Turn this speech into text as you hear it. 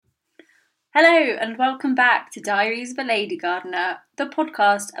Hello and welcome back to Diaries of a Lady Gardener, the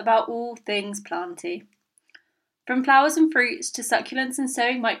podcast about all things planty. From flowers and fruits to succulents and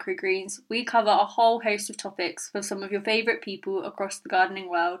sowing microgreens, we cover a whole host of topics for some of your favourite people across the gardening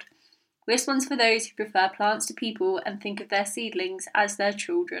world. This one's for those who prefer plants to people and think of their seedlings as their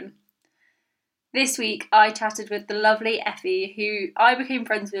children. This week I chatted with the lovely Effie, who I became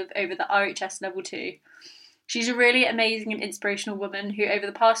friends with over the RHS Level 2. She's a really amazing and inspirational woman who over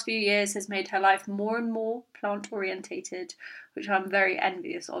the past few years has made her life more and more plant orientated, which I'm very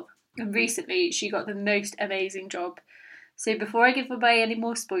envious of. And recently she got the most amazing job. So before I give away any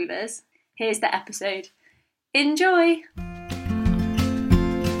more spoilers, here's the episode. Enjoy!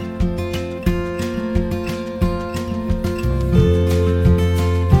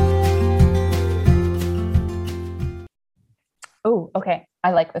 Oh, okay.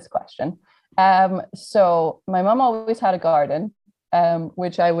 I like this question. So my mom always had a garden,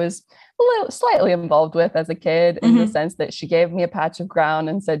 which I was slightly involved with as a kid in the sense that she gave me a patch of ground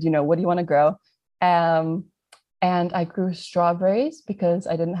and said, what do you want to grow? And I grew strawberries because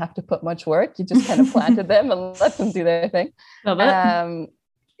I didn't have to put much work. You just kind of planted them and let them do their thing. Love it.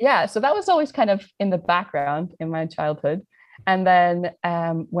 Yeah, so that was always kind of in the background in my childhood. And then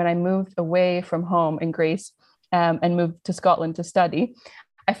when I moved away from home in Greece and moved to Scotland to study,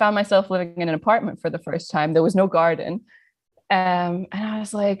 I found myself living in an apartment for the first time. There was no garden. And I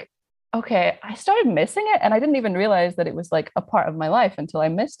was like, okay, I started missing it. And I didn't even realize that it was like a part of my life until I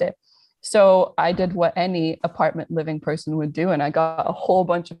missed it. So I did what any apartment living person would do. And I got a whole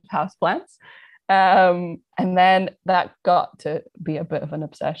bunch of houseplants. And then that got to be a bit of an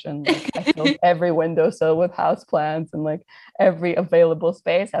obsession. Like I filled every windowsill with houseplants and like every available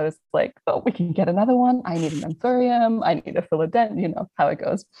space. I was like, oh, we can get another one. I need an anthurium. I need a philodendron, you know how it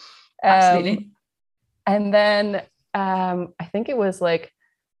goes. Absolutely. And then I think it was like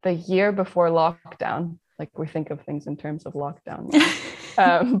the year before lockdown. Like we think of things in terms of lockdown.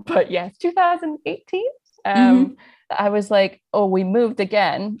 But yes, 2018. I was like, oh, we moved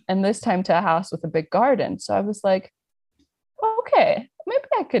again, and this time to a house with a big garden. So I was like, okay, maybe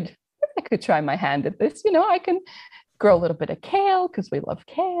I could try my hand at this. I can grow a little bit of kale because we love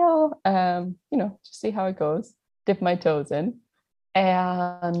kale. Just see how it goes. Dip my toes in.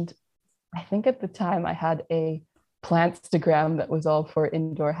 And I think at the time I had a Plantstagram that was all for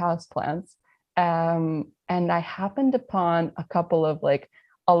indoor house plants. And I happened upon a couple of like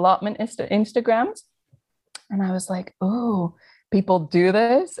allotment Instagrams. And I was like, oh, people do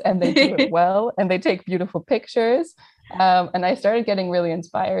this and they do it well and they take beautiful pictures. And I started getting really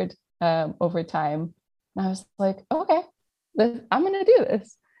inspired over time. And I was like, okay, I'm going to do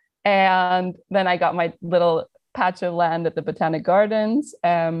this. And then I got my little patch of land at the Botanic Gardens,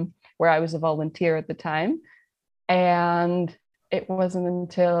 where I was a volunteer at the time. And it wasn't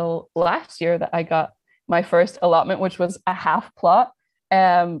until last year that I got my first allotment, which was a half plot.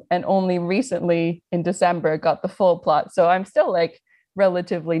 And only recently in December got the full plot. So I'm still like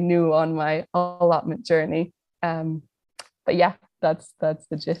relatively new on my allotment journey. But yeah, that's the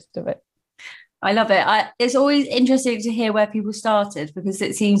gist of it. I love it. It's always interesting to hear where people started because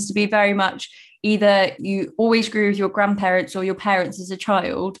it seems to be very much either you always grew with your grandparents or your parents as a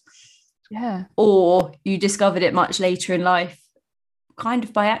child. Yeah. Or you discovered it much later in life, kind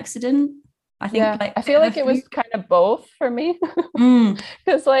of by accident. I think I feel like it was kind of both for me.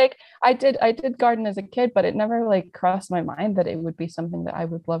 Because like I did garden as a kid, but it never like crossed my mind that it would be something that I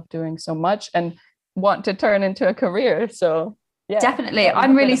would love doing so much and want to turn into a career. So yeah, definitely.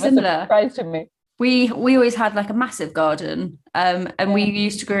 I'm really similar. Surprise to me. We always had like a massive garden, and we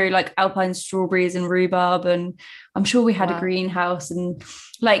used to grow like alpine strawberries and rhubarb, and I'm sure we had a greenhouse, and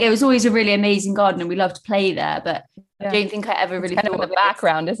like it was always a really amazing garden, and we loved to play there. But I don't think I ever really thought of the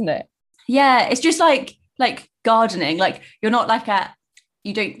background, isn't it? Yeah, it's just like gardening. Like you're not like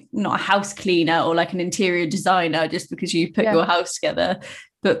not a house cleaner or like an interior designer just because you put your house together.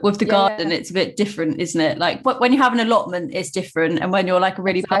 But with the garden, it's a bit different, isn't it? Like when you have an allotment, it's different. And when you're like a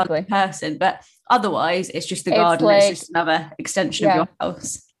really garden person, but otherwise it's just the garden. Like, it's just another extension of your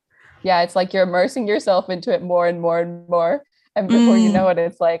house. Yeah, it's like you're immersing yourself into it more and more and more. And before you know it,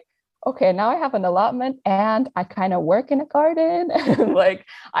 it's like, okay, now I have an allotment and I kind of work in a garden. Like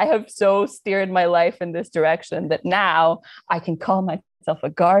I have so steered my life in this direction that now I can call myself a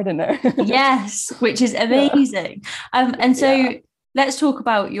gardener. Yes, which is amazing. And so let's talk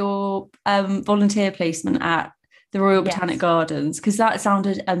about your volunteer placement at the Royal Botanic Gardens, because that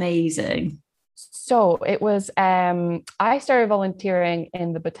sounded amazing. So it was, I started volunteering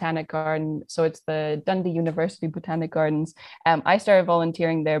in the Botanic Garden. So it's the Dundee University Botanic Gardens. I started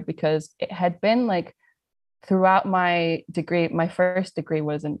volunteering there because it had been like throughout my degree, my first degree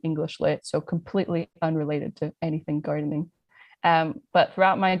was in English Lit, so completely unrelated to anything gardening. But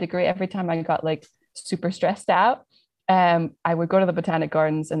throughout my degree, every time I got like super stressed out, I would go to the Botanic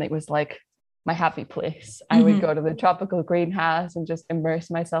Gardens, and it was like my happy place. I would go to the tropical greenhouse and just immerse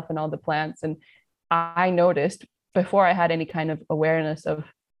myself in all the plants. And I noticed, before I had any kind of awareness of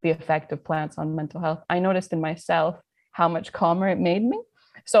the effect of plants on mental health, I noticed in myself how much calmer it made me.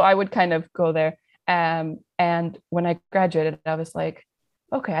 So I would kind of go there. And when I graduated, I was like,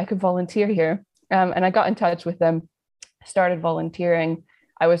 okay, I could volunteer here. And I got in touch with them, started volunteering.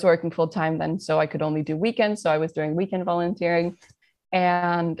 I was working full time then, so I could only do weekends. So I was doing weekend volunteering.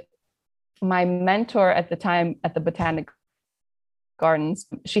 And my mentor at the time at the Botanic Gardens,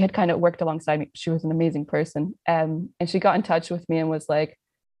 she had kind of worked alongside me. She was an amazing person. And she got in touch with me and was like,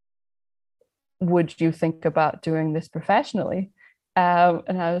 would you think about doing this professionally?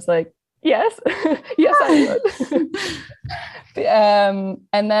 And I was like, yes, yes, I would. And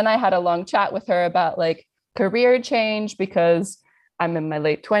then I had a long chat with her about like career change, because I'm in my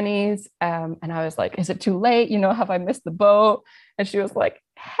late 20s. And I was like, is it too late? You know, have I missed the boat? And she was like,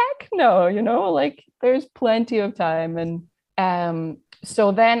 heck no, you know, like there's plenty of time. And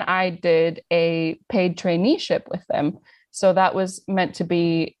so then I did a paid traineeship with them. So that was meant to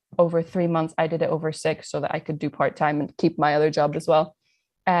be over 3 months. I did it over 6 so that I could do part-time and keep my other job as well.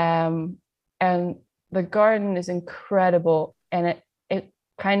 And the garden is incredible. And it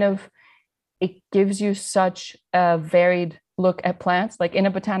kind of, it gives you such a varied look at plants. Like in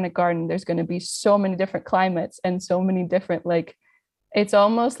a botanic garden, there's going to be so many different climates and so many different, like, it's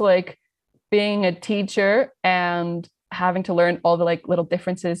almost like being a teacher and having to learn all the like little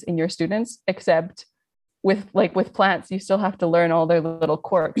differences in your students, except with plants, you still have to learn all their little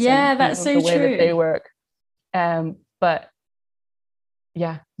quirks. Yeah, and, that's so the way true. that they work. But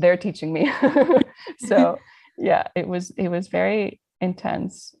yeah, they're teaching me. So yeah, it was very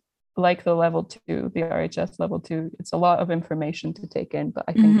intense. Like the level 2, the RHS level 2, it's a lot of information to take in, but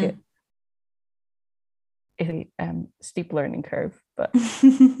I think it's a steep learning curve, but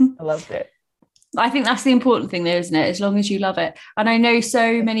I loved it. I think that's the important thing though, isn't it? As long as you love it. And I know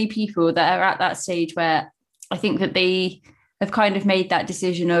so many people that are at that stage where I think that they have kind of made that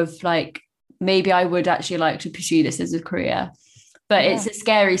decision of like, maybe I would actually like to pursue this as a career. But it's a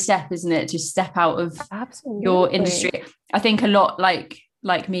scary step, isn't it? To step out of your industry. I think a lot like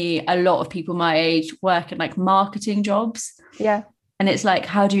me, a lot of people my age work in like marketing jobs. Yeah. And it's like,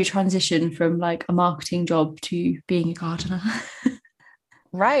 how do you transition from like a marketing job to being a gardener?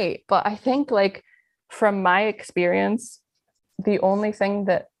 Right. But I think like from my experience, the only thing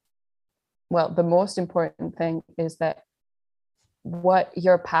that, well, the most important thing is that what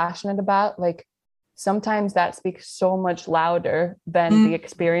you're passionate about, like sometimes that speaks so much louder than the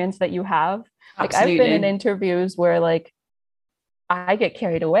experience that you have. Like Absolutely. I've been in interviews where like I get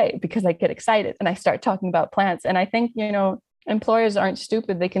carried away because I get excited and I start talking about plants. And I think, you know, employers aren't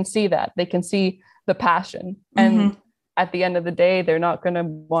stupid. They can see that. They can see the passion. And at the end of the day, they're not going to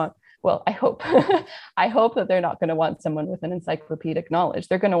want, well, I hope, I hope that they're not going to want someone with an encyclopedic knowledge.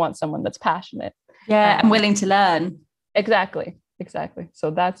 They're going to want someone that's passionate. Yeah. And willing to learn. Exactly.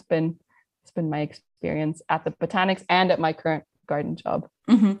 So it's been my experience at the Botanics and at my current garden job.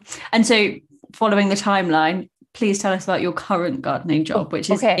 And so following the timeline, please tell us about your current gardening job, which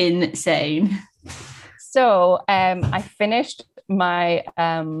is insane. So I finished my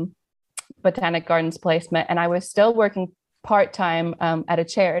Botanic Gardens placement and I was still working part-time at a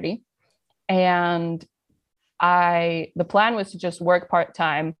charity. And the plan was to just work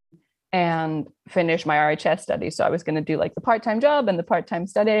part-time and finish my RHS study. So I was going to do like the part-time job and the part-time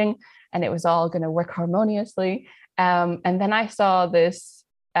studying, and it was all going to work harmoniously. And then I saw this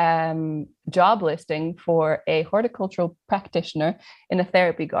job listing for a horticultural practitioner in a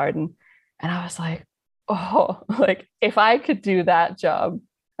therapy garden. And I was like, oh, like if I could do that job,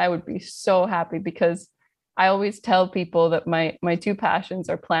 I would be so happy, because I always tell people that my two passions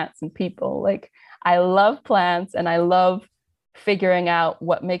are plants and people. Like I love plants and I love figuring out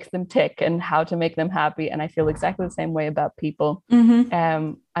what makes them tick and how to make them happy. And I feel exactly the same way about people.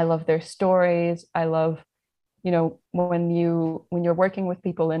 I love their stories. I love, you know, when you're working with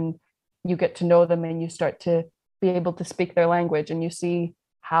people and you get to know them and you start to be able to speak their language and you see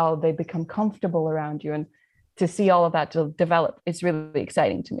how they become comfortable around you, and to see all of that to develop, it's really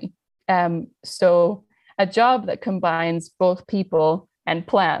exciting to me. So a job that combines both people and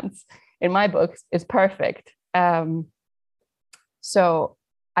plants in my books is perfect. So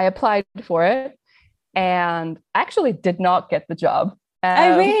I applied for it and actually did not get the job.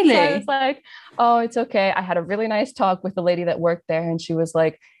 Oh, really? So I was like, oh, it's okay. I had a really nice talk with the lady that worked there, and she was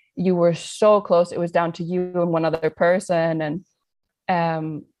like, you were so close. It was down to you and one other person.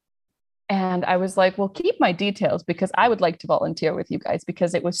 And I was like, well, keep my details because I would like to volunteer with you guys,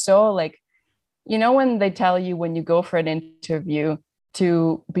 because it was so like, you know, when they tell you when you go for an interview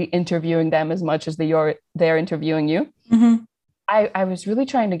to be interviewing them as much as they're interviewing you. Mm-hmm. I was really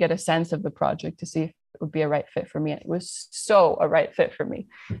trying to get a sense of the project to see if it would be a right fit for me. And it was so a right fit for me.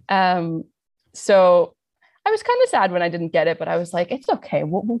 So I was kind of sad when I didn't get it, but I was like, it's okay.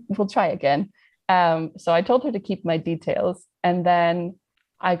 We'll try again. So I told her to keep my details. And then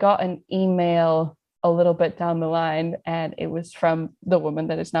I got an email a little bit down the line, and it was from the woman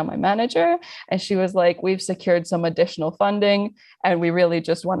that is now my manager. And she was like, we've secured some additional funding and we really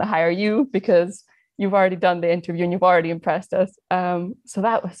just want to hire you because you've already done the interview and you've already impressed us. So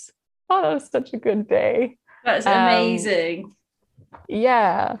that was such a good day. That's amazing.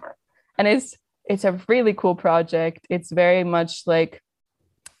 Yeah. And it's a really cool project. It's very much like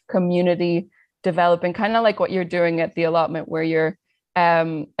community developing, kind of like what you're doing at the allotment, where you're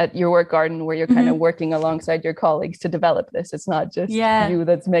at your work garden, where you're kind of working alongside your colleagues to develop this. It's not just you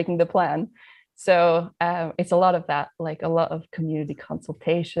that's making the plan. So it's a lot of that, like a lot of community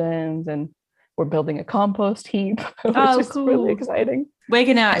consultations, and we're building a compost heap, which is cool. Really exciting. We're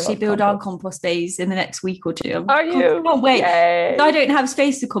going to actually build our compost bays in the next week or two. Are you? Oh, wait. Yay. I don't have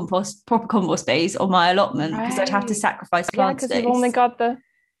space to proper compost bays on my allotment because I'd have to sacrifice plant space. You've only got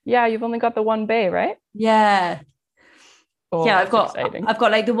the one bay, right? Yeah. Oh, yeah, I've got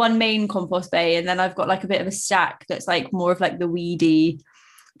like the one main compost bay, and then I've got like a bit of a stack that's like more of like the weedy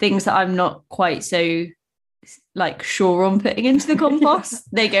things that I'm not quite so like sure on putting into the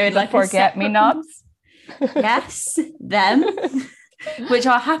compost. They go in like forget-me-nots. Yes, them, which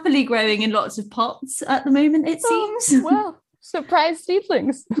are happily growing in lots of pots at the moment, it seems. Well, surprise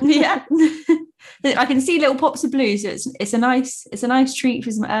seedlings. Yeah. I can see little pops of blue, so it's a nice treat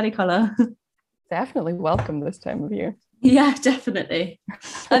for some early colour. Definitely welcome this time of year. Yeah, definitely.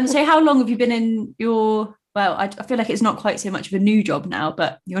 So how long have you been in your, well, I feel like it's not quite so much of a new job now,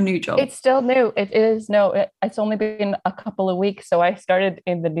 but your new job? It's still new. It's only been a couple of weeks. So I started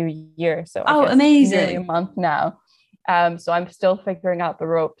in the new year. So amazing. Nearly a month now. So I'm still figuring out the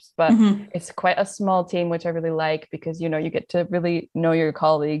ropes, but it's quite a small team, which I really like, because, you know, you get to really know your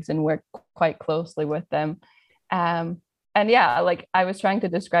colleagues and work quite closely with them. And yeah, like I was trying to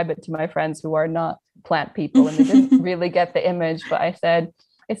describe it to my friends who are not plant people, and they didn't really get the image, but I said,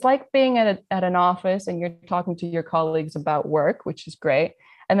 it's like being at an office and you're talking to your colleagues about work, which is great.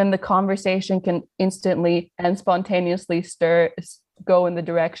 And then the conversation can instantly and spontaneously go in the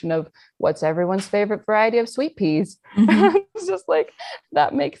direction of what's everyone's favorite variety of sweet peas. It's just like,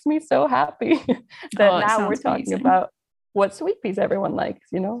 that makes me so happy that now we're talking about what sweet peas everyone likes,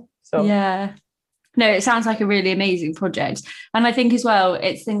 you know? So yeah. No, it sounds like a really amazing project. And I think as well,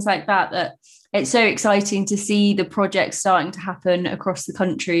 it's things like that it's so exciting to see the projects starting to happen across the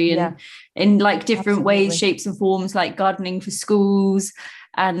country and in like different ways, shapes and forms, like gardening for schools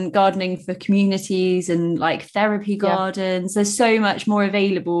and gardening for communities and like therapy gardens. There's so much more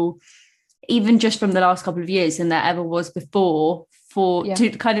available, even just from the last couple of years, than there ever was before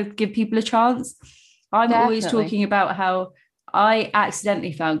to kind of give people a chance. I'm always talking about how I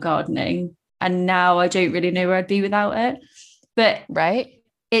accidentally found gardening, and now I don't really know where I'd be without it. But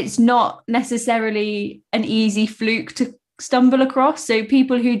it's not necessarily an easy fluke to stumble across. So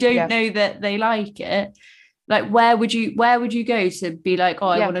people who don't know that they like it, like where would you go to be like,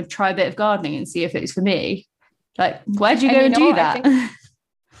 I want to try a bit of gardening and see if it's for me? Like, where'd you go and do that?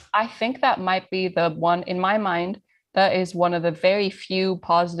 I think that might be the one, in my mind, that is one of the very few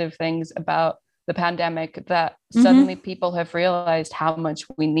positive things about the pandemic, that suddenly people have realized how much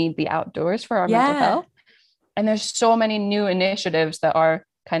we need the outdoors for our mental health. And there's so many new initiatives that are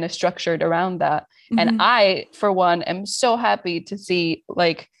kind of structured around that. And I, for one, am so happy to see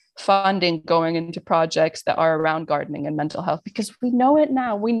like funding going into projects that are around gardening and mental health, because we know it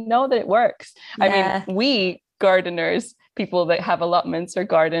now. We know that it works. I mean, we gardeners, people that have allotments or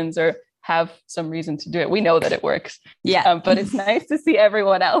gardens or have some reason to do it, we know that it works. But it's nice to see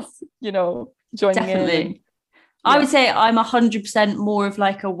everyone else, you know, joining in. I would say I'm 100% more of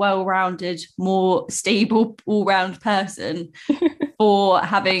like a well-rounded, more stable, all-round person for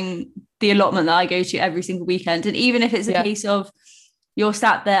having the allotment that I go to every single weekend. And even if it's a case of you're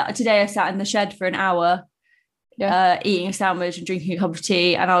sat there, today I sat in the shed for an hour eating a sandwich and drinking a cup of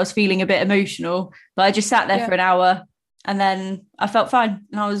tea, and I was feeling a bit emotional, but I just sat there for an hour and then I felt fine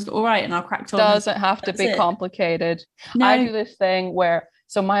and I was all right and I cracked on. Doesn't have to be complicated. No. I do this thing where,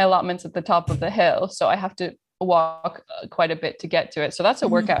 so my allotment's at the top of the hill, so I have to walk quite a bit to get to it. So that's a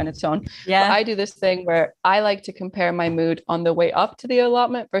workout in its own. Yeah. But I do this thing where I like to compare my mood on the way up to the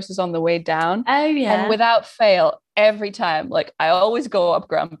allotment versus on the way down. Oh yeah. And without fail, every time, like I always go up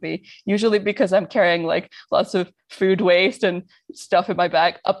grumpy, usually because I'm carrying like lots of food waste and stuff in my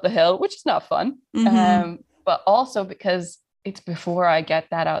bag up the hill, which is not fun. But also because it's before I get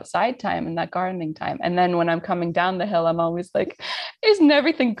that outside time and that gardening time. And then when I'm coming down the hill, I'm always like, isn't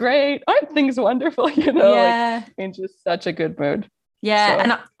everything great? Aren't things wonderful? You know, Yeah. like, in just such a good mood. Yeah. So.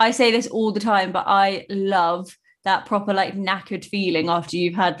 And I say this all the time, but I love that proper like knackered feeling after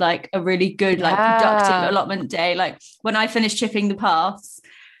you've had like a really good, like productive allotment day. Like when I finished chipping the paths,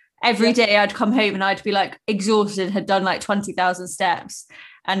 every day I'd come home and I'd be like exhausted, had done like 20,000 steps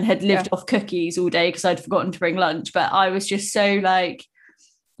and had lived off cookies all day because I'd forgotten to bring lunch. But I was just so like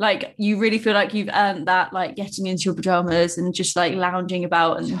you really feel like you've earned that, like getting into your pajamas and just like lounging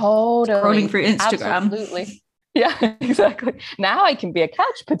about and scrolling through Instagram. Absolutely. Yeah, exactly. Now I can be a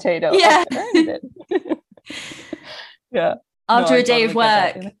couch potato. Yeah. Yeah. After a day of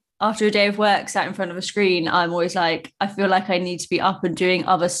work, sat in front of a screen, I'm always like, I feel like I need to be up and doing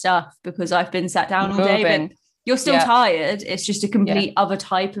other stuff because I've been sat down all day. But you're still tired. It's just a complete other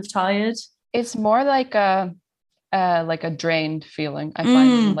type of tired. It's more like a drained feeling. I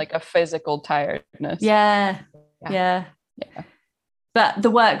find like a physical tiredness. Yeah. But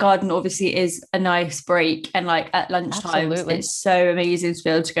the work garden obviously is a nice break, and like at lunchtime, it's so amazing to be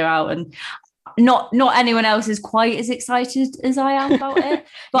able to go out, and not anyone else is quite as excited as I am about it.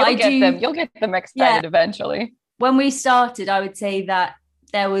 But you'll get them excited eventually. When we started, I would say that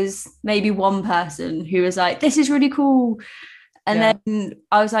there was maybe one person who was like, this is really cool. And then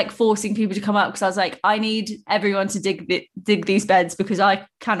I was like forcing people to come up because I was like, I need everyone to dig these beds because I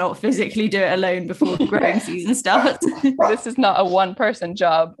cannot physically do it alone before the growing season starts. This is not a one-person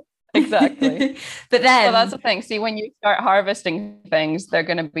job. Exactly. But then so that's the thing. See, when you start harvesting things, they're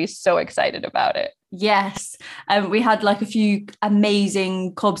going to be so excited about it. Yes. We had like a few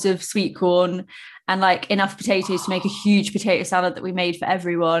amazing cobs of sweet corn and like enough potatoes to make a huge potato salad that we made for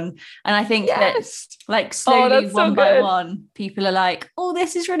everyone. And I think that like slowly one by one, people are like, oh,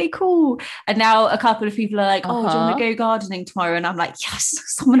 this is really cool. And now a couple of people are like, oh, do you want to go gardening tomorrow? And I'm like, yes,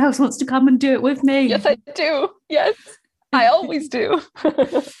 someone else wants to come and do it with me. Yes, I do. Yes, I always do.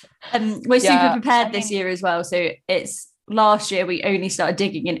 We're super prepared this year as well. So it's last year we only started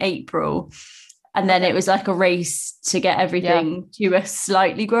digging in April. And then it was like a race to get everything to a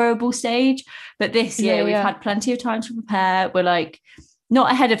slightly growable stage. But this year we've had plenty of time to prepare. We're like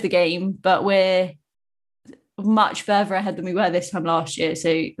not ahead of the game, but we're much further ahead than we were this time last year.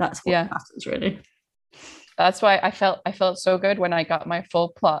 So that's what matters really. That's why I felt so good when I got my full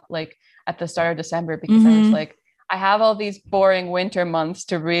plot like at the start of December, because I was like, I have all these boring winter months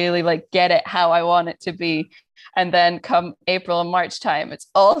to really like get it how I want it to be. And then come April and March time, it's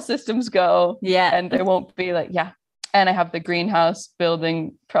all systems go. Yeah. And there won't be like, And I have the greenhouse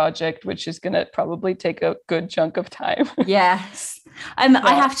building project, which is going to probably take a good chunk of time. Yes.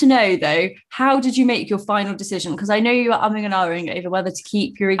 I have to know though, how did you make your final decision? Because I know you were umming and ahhing over whether to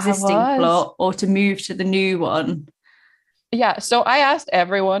keep your existing plot or to move to the new one. Yeah, so I asked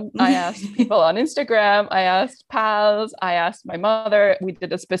everyone. I asked people on Instagram. I asked pals. I asked my mother. We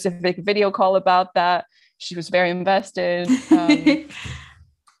did a specific video call about that. She was very invested.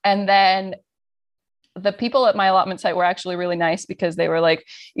 And then the people at my allotment site were actually really nice because they were like,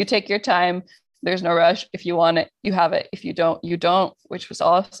 you take your time. There's no rush. If you want it, you have it. If you don't, you don't, which was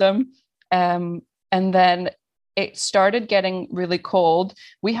awesome. And then it started getting really cold.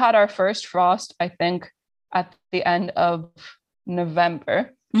 We had our first frost, I think, at the end of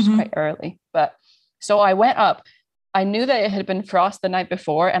November, which is quite early. But so I went up. I knew that it had been frost the night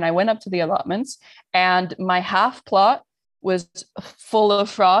before, and I went up to the allotments, and my half plot was full of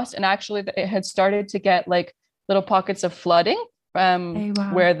frost. And actually it had started to get like little pockets of flooding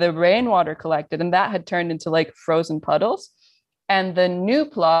where the rainwater collected, and that had turned into like frozen puddles. And the new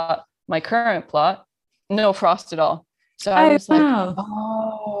plot, my current plot, no frost at all. So I was like,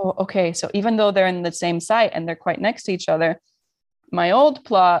 oh, okay. So even though they're in the same site and they're quite next to each other, my old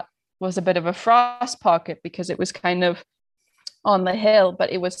plot was a bit of a frost pocket because it was kind of on the hill,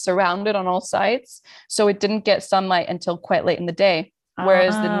 but it was surrounded on all sides. So it didn't get sunlight until quite late in the day.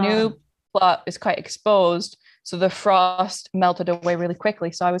 Whereas the new plot is quite exposed. So the frost melted away really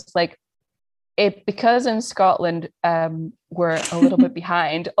quickly. So I was like, because in Scotland, we're a little bit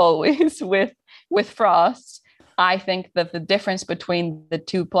behind always with frost. I think that the difference between the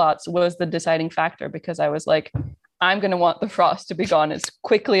two plots was the deciding factor, because I was like, I'm going to want the frost to be gone as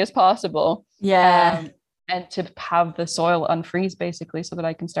quickly as possible. Yeah. And to have the soil unfreeze basically so that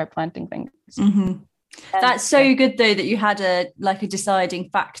I can start planting things. That's so good though that you had a deciding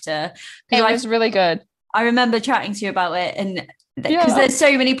factor. It was really good. I remember chatting to you about it, and because there's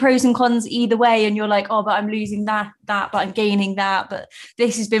so many pros and cons either way, and you're like, oh, but I'm losing that, but I'm gaining that, but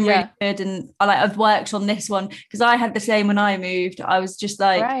this has been really good, and I've worked on this one, because I had the same when I moved. I was just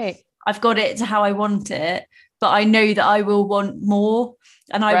like, I've got it to how I want it, but I know that I will want more.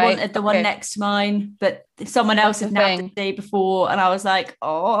 And I wanted the one next to mine, but someone else had nabbed it the day before. And I was like,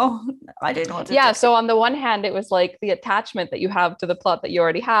 oh, I don't know what to do. Yeah. So on the one hand, it was like the attachment that you have to the plot that you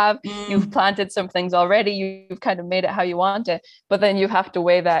already have. You've planted some things already. You've kind of made it how you want it. But then you have to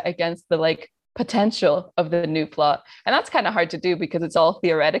weigh that against the like potential of the new plot. And that's kind of hard to do because it's all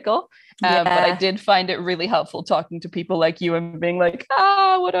theoretical. But I did find it really helpful talking to people like you and being like,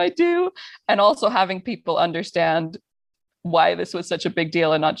 what do I do? And also having people understand why this was such a big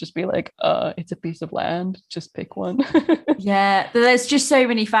deal and not just be like, it's a piece of land, just pick one. But there's just so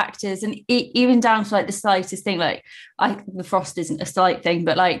many factors, and even down to like the slightest thing, like the frost isn't a slight thing,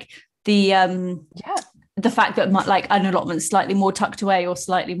 but like the fact that like an allotment's slightly more tucked away or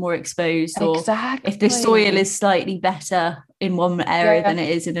slightly more exposed, or if the soil is slightly better in one area than it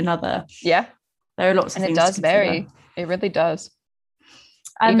is in another. There are lots of things, and it does vary. It really does.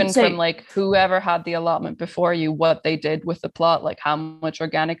 Even from like whoever had the allotment before you, what they did with the plot, like how much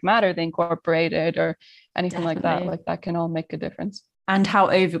organic matter they incorporated or anything like that. Like that can all make a difference. And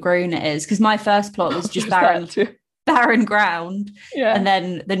how overgrown it is. Because my first plot was just barren ground. And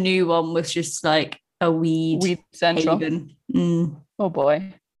then the new one was just like a weed central. Oh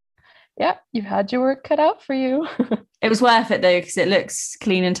boy. Yeah, you've had your work cut out for you. It was worth it though, because it looks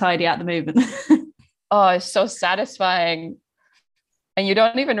clean and tidy at the moment. Oh, it's so satisfying. And you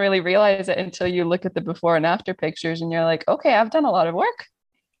don't even really realize it until you look at the before and after pictures and you're like, okay, I've done a lot of work.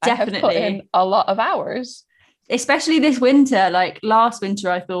 Definitely. I have put in a lot of hours. Especially this winter. Like last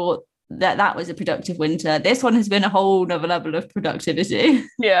winter, I thought that was a productive winter. This one has been a whole nother level of productivity.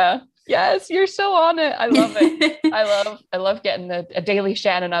 Yeah. Yes, you're so on it. I love it. I love getting a daily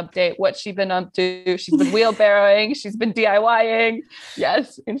Shannon update. What's she been up to? She's been wheelbarrowing. She's been DIYing.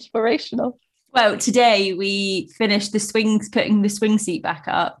 Yes, inspirational. Well, today we finished putting the swing seat back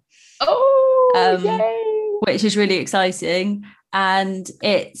up. Yay! Which is really exciting. And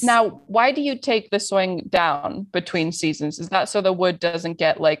it's now, why do you take the swing down between seasons? Is that so the wood doesn't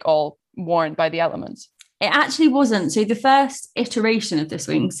get like all worn by the elements? It actually wasn't. So the first iteration of the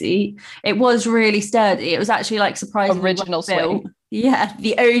swing seat, it was really sturdy. It was actually like surprisingly original swing. Yeah,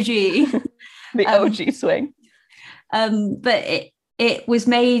 the OG. The OG swing. But it was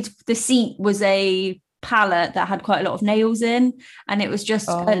made, the seat was a pallet that had quite a lot of nails in, and it was just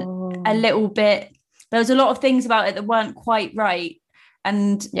a little bit, there was a lot of things about it that weren't quite right.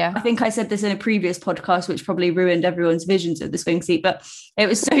 And I think I said this in a previous podcast, which probably ruined everyone's visions of the swing seat, but it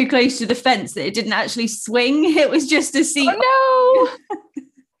was so close to the fence that it didn't actually swing. It was just a seat. Oh no.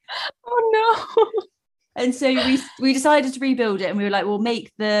 Oh no. And so we decided to rebuild it, and we were like, we'll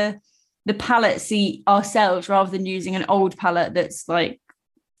make the pallet seat ourselves rather than using an old pallet that's like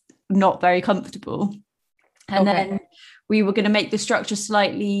not very comfortable. And then we were going to make the structure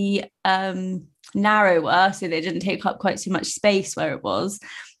slightly narrower so that it didn't take up quite so much space where it was.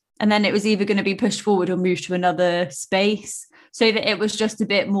 And then it was either going to be pushed forward or moved to another space so that it was just a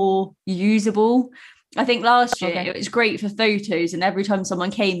bit more usable. I think last year it was great for photos, and every time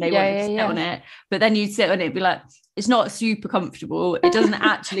someone came, they wanted to sit on it. But then you'd sit on it and be like, it's not super comfortable. It doesn't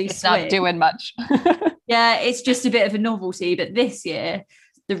actually it's swing. Not doing much. Yeah, it's just a bit of a novelty. But this year,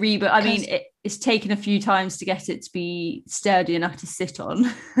 the reboot, I mean, it's taken a few times to get it to be sturdy enough to sit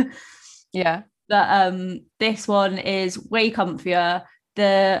on. Yeah. But this one is way comfier.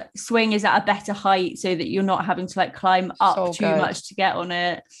 The swing is at a better height so that you're not having to like climb up too much to get on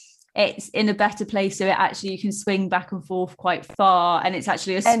it. It's in a better place, so it actually, you can swing back and forth quite far, and it's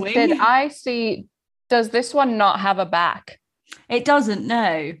actually a swing. And did I see, does this one not have a back? It doesn't,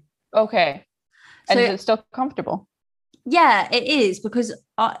 no. Okay. And is it still comfortable? Yeah, it is, because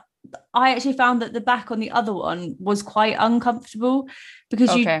I actually found that the back on the other one was quite uncomfortable,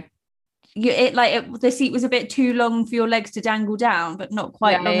 because the seat was a bit too long for your legs to dangle down, but not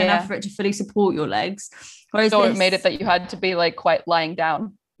quite long enough for it to fully support your legs. Whereas it made it that you had to be like quite lying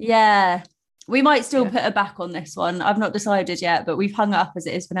down. Yeah, we might still put a back on this one. I've not decided yet, but we've hung up as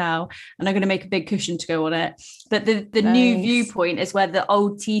it is for now, and I'm going to make a big cushion to go on it. But the new viewpoint is where the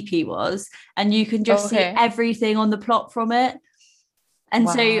old teepee was, and you can just see everything on the plot from it. And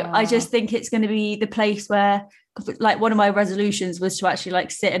so I just think it's going to be the place where, like, one of my resolutions was to actually like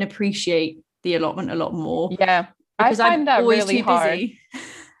sit and appreciate the allotment a lot more. Yeah, because I find that really hard. Busy.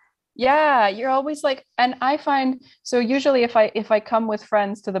 Yeah, you're always like, and I find, so usually if I come with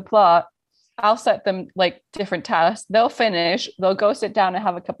friends to the plot, I'll set them like different tasks. They'll finish, they'll go sit down and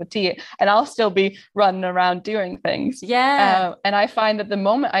have a cup of tea, and I'll still be running around doing things. Yeah. And I find that the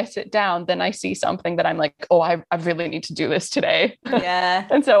moment I sit down, then I see something that I'm like, oh, I really need to do this today. Yeah.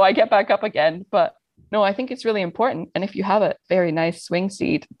 And so I get back up again. But no, I think it's really important. And if you have a very nice swing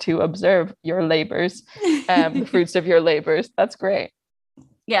seat to observe your labors, the fruits of your labors, that's great.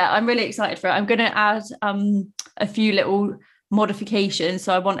 Yeah, I'm really excited for it. I'm going to add a few little modifications.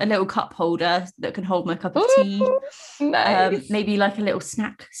 So I want a little cup holder that can hold my cup of tea. Nice. Maybe like a little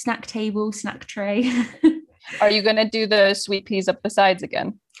snack table, snack tray. Are you going to do the sweet peas up the sides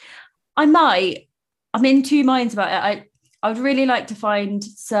again? I might. I'm in two minds about it. I would really like to find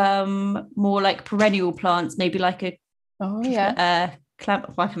some more like perennial plants, maybe like a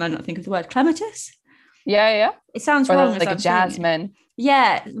why can I not think of the word? Clematis? Yeah. It sounds or wrong. Like a jasmine.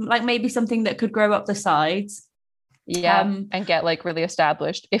 Yeah, like maybe something that could grow up the sides. Yeah, and get like really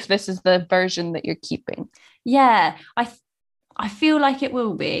established if this is the version that you're keeping. Yeah, I feel like it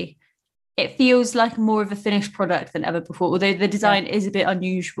will be. It feels like more of a finished product than ever before, although the design is a bit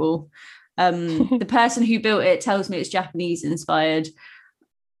unusual. The person who built it tells me it's Japanese inspired.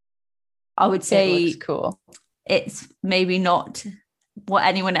 I would say it looks cool. It's maybe not what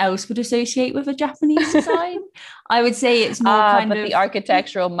anyone else would associate with a Japanese design. I would say it's more kind of the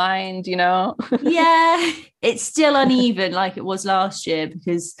architectural mind, you know. Yeah, it's still uneven like it was last year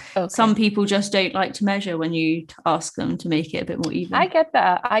because some people just don't like to measure when you ask them to make it a bit more even. I get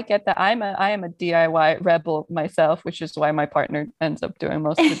that. I am a DIY rebel myself, which is why my partner ends up doing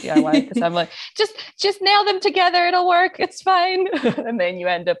most of the DIY, because I'm like, just nail them together, it'll work, it's fine. And then you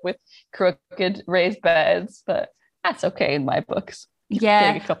end up with crooked raised beds, but that's okay in my books.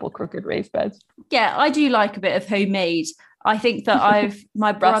 Yeah, take a couple crooked raised beds. Yeah, I do like a bit of homemade. I think that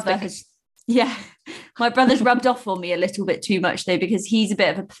my brother's rubbed off on me a little bit too much though, because he's a bit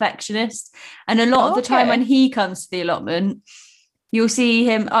of a perfectionist, and a lot of the time when he comes to the allotment, you'll see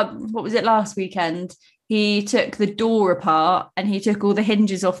him what was it, last weekend he took the door apart and he took all the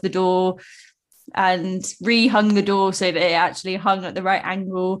hinges off the door and rehung the door so that it actually hung at the right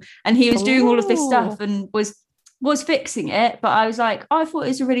angle, and he was doing all of this stuff and was fixing it. But I was like, I thought it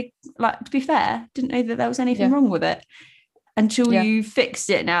was a really, like, to be fair, didn't know that there was anything wrong with it until you fixed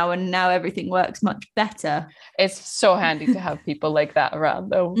it now, and now everything works much better. It's so handy to have people like that around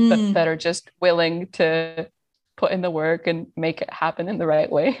though, that are just willing to put in the work and make it happen in the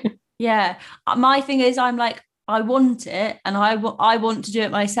right way. Yeah, my thing is, I'm like, I want it and I want to do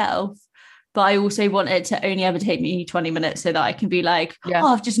it myself, but I also want it to only ever take me 20 minutes so that I can be like,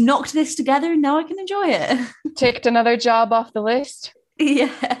 I've just knocked this together and now I can enjoy it. Ticked another job off the list.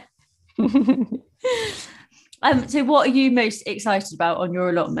 Yeah. So what are you most excited about on your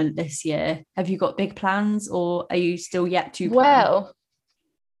allotment this year? Have you got big plans, or are you still yet to plan?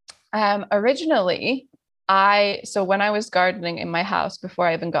 Well, originally, when I was gardening in my house before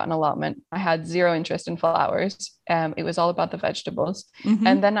I even got an allotment, I had zero interest in flowers. It was all about the vegetables. Mm-hmm.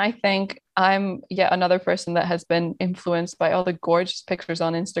 And then I think I'm yet another person that has been influenced by all the gorgeous pictures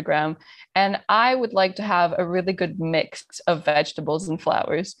on Instagram. And I would like to have a really good mix of vegetables and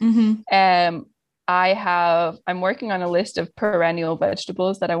flowers. Mm-hmm. I'm working on a list of perennial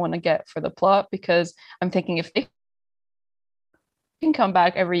vegetables that I want to get for the plot, because I'm thinking if they can come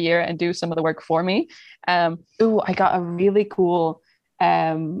back every year and do some of the work for me. I got a really cool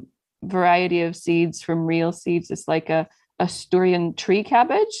variety of seeds from Real Seeds. It's like a Asturian tree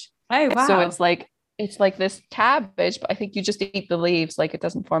cabbage. Oh wow. So it's like this cabbage, but I think you just eat the leaves, like it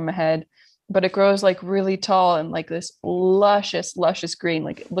doesn't form a head, but it grows like really tall and like this luscious green,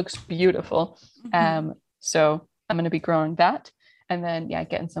 like it looks beautiful. Mm-hmm. So I'm going to be growing that, and then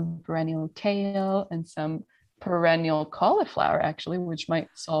getting some perennial kale and some perennial cauliflower, actually, which might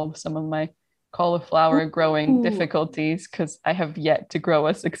solve some of my cauliflower growing difficulties, because I have yet to grow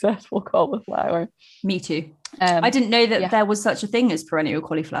a successful cauliflower. Me too. I didn't know that there was such a thing as perennial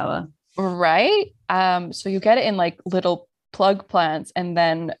cauliflower. Right. So you get it in like little plug plants, and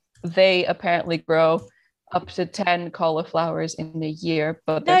then they apparently grow up to 10 cauliflowers in a year,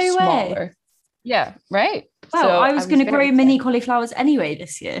 but they're smaller. Yeah, right. Wow, so I was going to grow mini cauliflowers anyway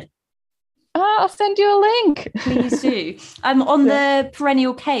this year. I'll send you a link. Please do. On the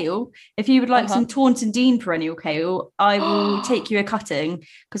perennial kale, if you would like some Taunton Dean perennial kale, I will take you a cutting,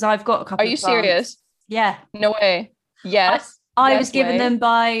 because I've got a couple. Are you serious? Yeah. No way. Yes. I was given them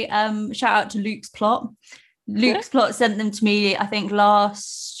by shout out to Luke's Plot. Luke's Plot sent them to me, I think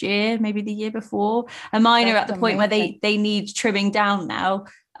last year, maybe the year before. And mine are at the point where they need trimming down now.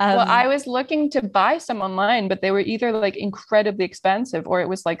 Well, I was looking to buy some online, but they were either like incredibly expensive, or it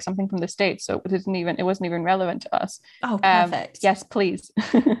was like something from the States, so it wasn't even relevant to us. Oh, perfect. Yes, please.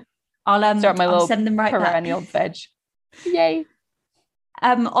 Start my I'll little send them right perennial back. veg. Yay.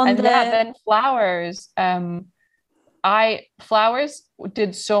 On Then flowers. Flowers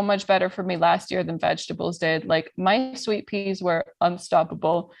did so much better for me last year than vegetables did. Like my sweet peas were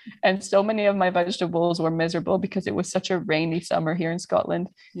unstoppable, and so many of my vegetables were miserable because it was such a rainy summer here in Scotland.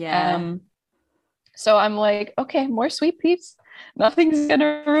 Yeah. So I'm like, okay, more sweet peas. Nothing's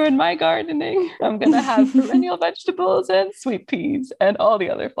gonna ruin my gardening. I'm gonna have perennial vegetables and sweet peas and all the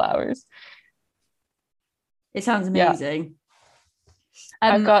other flowers. It sounds Yeah. amazing.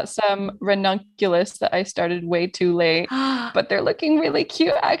 I've got some ranunculus that I started way too late, but they're looking really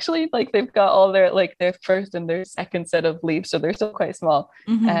cute actually. Like they've got all their first and their second set of leaves, so they're still quite small.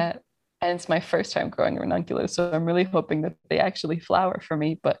 And it's my first time growing ranunculus, so I'm really hoping that they actually flower for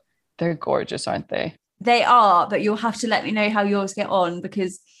me. But they're gorgeous, aren't they? They are, but you'll have to let me know how yours get on,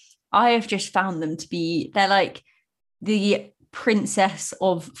 because I have just found them to be, they're like the princess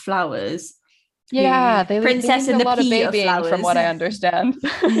of flowers. Yeah, they princess need in a the lot of pea of babying flowers. from what I understand.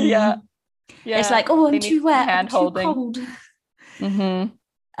 Yeah. It's like, oh, I'm They too need wet, I'm hand too holding. cold.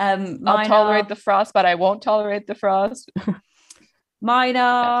 I'll tolerate the frost, but I won't tolerate the frost. Mine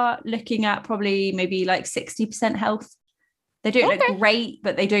are looking at probably maybe like 60% health. They don't look great,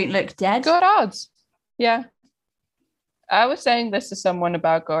 but they don't look dead. Good odds. Yeah. I was saying this to someone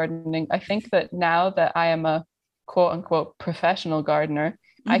about gardening. I think that now that I am a quote unquote professional gardener,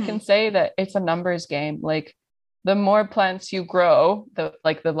 I can say that it's a numbers game. Like the more plants you grow, the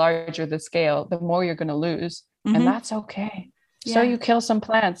larger the scale, the more you're going to lose. And that's okay. Yeah. So you kill some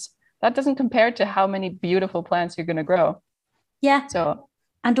plants. That doesn't compare to how many beautiful plants you're going to grow. Yeah. So,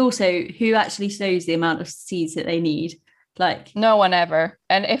 and also who actually knows the amount of seeds that they need? Like no one ever.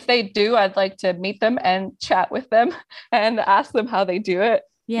 And if they do, I'd like to meet them and chat with them and ask them how they do it.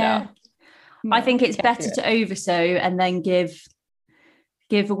 Yeah. No, I think it's better to oversow and then give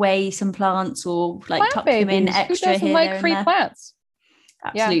away some plants, or like plant tuck babies. them in extra. Who doesn't here, like free plants?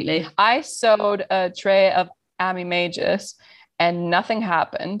 Absolutely. Yeah. I sowed a tray of Amimagus and nothing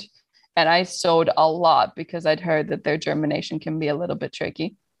happened. And I sowed a lot because I'd heard that their germination can be a little bit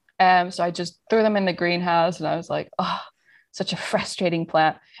tricky. So I just threw them in the greenhouse and I was like, oh, such a frustrating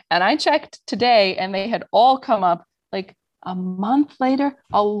plant. And I checked today and they had all come up like a month later,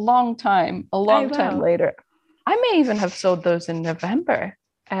 a long time later. I may even have sowed those in November.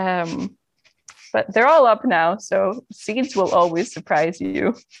 But they're all up now. So seeds will always surprise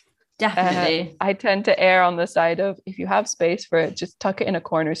you. Definitely. I tend to err on the side of, if you have space for it, just tuck it in a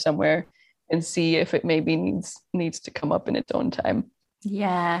corner somewhere and see if it maybe needs to come up in its own time.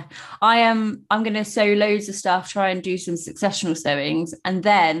 Yeah, I'm going to sow loads of stuff, try and do some successional sowings, and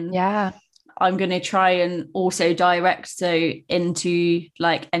then I'm going to try and also direct sow into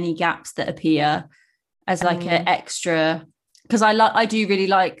like any gaps that appear as like an extra, because I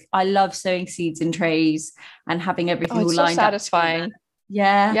love sowing seeds in trays and having everything all lined so satisfying. Up.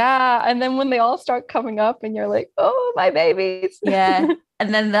 Yeah, and then when they all start coming up and you're like, oh, my babies. Yeah.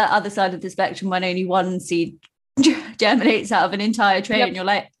 And then the other side of the spectrum, when only one seed germinates out of an entire tray, and you're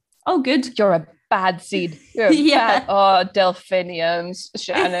like, oh, good, you're a bad seed. You're a bad. Oh, delphiniums,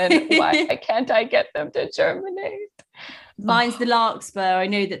 Shannon. Why can't I get them to germinate? Mine's the larkspur. I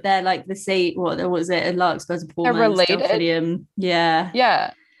know that they're like the same. What was it? A larkspur's a poor they're man's related. Delphinium.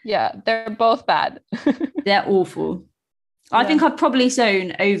 Yeah. They're both bad. They're awful. I think I've probably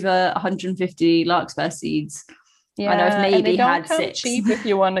sown over 150 larkspur seeds. Yeah, and I've maybe had 6. Cheap if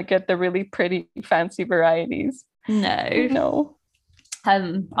you want to get the really pretty, fancy varieties. No.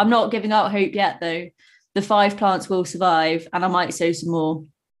 I'm not giving up hope yet, though. The 5 plants will survive, and I might sow some more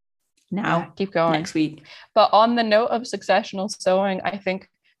now. Keep going next week. But on the note of successional sowing, I think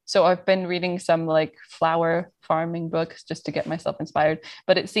so. I've been reading some like flower farming books just to get myself inspired.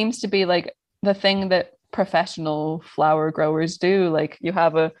 But it seems to be like the thing that professional flower growers do. Like you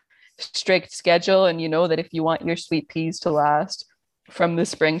have a strict schedule, and you know that if you want your sweet peas to last from the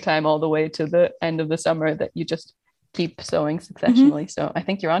springtime all the way to the end of the summer, that you just keep sowing successionally. So I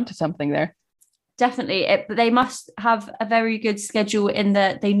think you're onto something there. Definitely. They must have a very good schedule in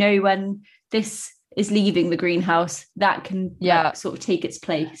that they know when this is leaving the greenhouse that can sort of take its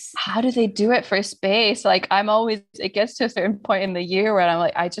place. How do they do it for space? Like it gets to a certain point in the year where I'm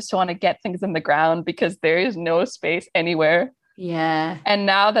like, I just want to get things in the ground because there is no space anywhere. Yeah. And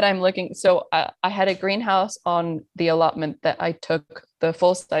now that I'm looking, so I had a greenhouse on the allotment that I took, the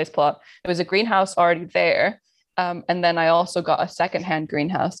full-size plot. There was a greenhouse already there. And then I also got a secondhand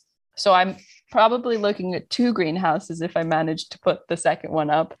greenhouse. So I'm probably looking at 2 greenhouses if I manage to put the second one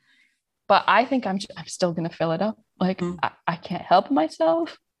up. But I think I'm still going to fill it up. Like I can't help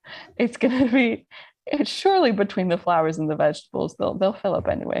myself. It's going to be, it's surely between the flowers and the vegetables, they'll fill up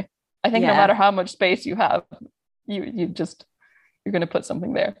anyway. I think no matter how much space you have, you're going to put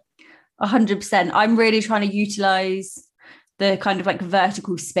something there. 100%. I'm really trying to utilize the kind of like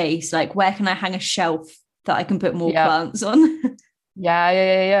vertical space. Like, where can I hang a shelf that I can put more plants on?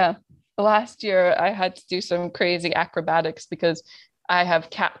 Yeah. Last year I had to do some crazy acrobatics because I have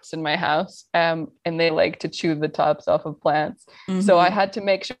cats in my house, and they like to chew the tops off of plants. So I had to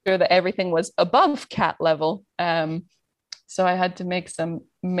make sure that everything was above cat level. So I had to make some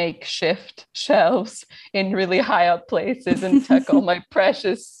makeshift shelves in really high up places and tuck all my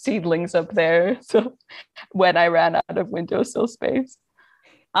precious seedlings up there. So when I ran out of windowsill space.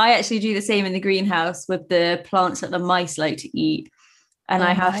 I actually do the same in the greenhouse with the plants that the mice like to eat. And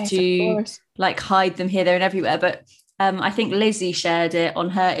I have to like hide them here, there and everywhere. But I think Lizzie shared it on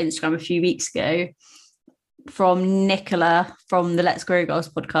her Instagram a few weeks ago from Nicola from the Let's Grow Girls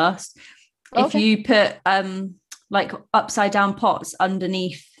podcast. If you put like upside down pots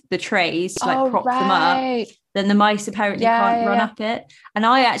underneath the trays to like prop them up, then the mice apparently can't run up it. And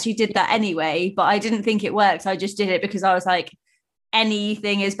I actually did that anyway, but I didn't think it worked. I just did it because I was like,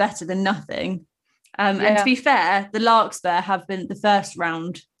 anything is better than nothing. And to be fair, the larkspur have been the first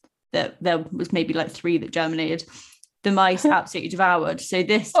round that there was maybe like 3 that germinated. The mice absolutely devoured. So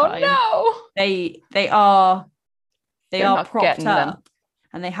this time they are propped up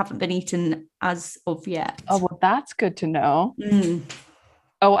and they haven't been eaten as of yet. Oh, well, that's good to know.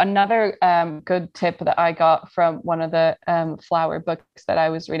 Oh, another good tip that I got from one of the flower books that I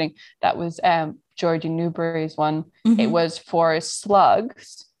was reading, that was Georgie Newberry's one. It was for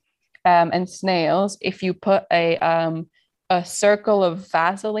slugs and snails. If you put a circle of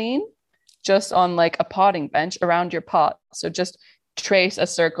Vaseline just on like a potting bench around your pot, so just trace a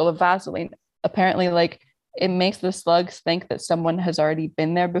circle of Vaseline, apparently like it makes the slugs think that someone has already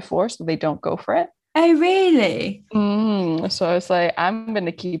been there before, so they don't go for it. Oh, really? So I was like, I'm going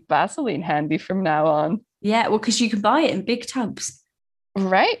to keep Vaseline handy from now on. Yeah, well, because you can buy it in big tubs.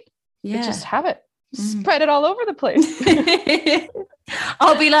 Right? Yeah. You just have it. Spread it all over the place.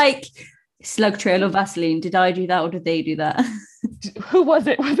 I'll be like, slug trail or Vaseline, did I do that or did they do that? Who was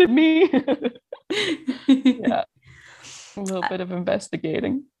it? Was it me? Yeah. A little bit of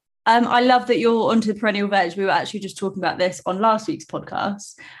investigating. I love that you're onto the perennial veg. We were actually just talking about this on last week's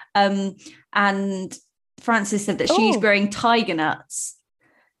podcast. And Frances said that she's growing tiger nuts.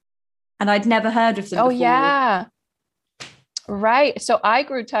 And I'd never heard of them before. Yeah. Right. So I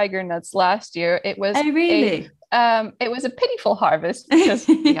grew tiger nuts last year. It was it was a pitiful harvest because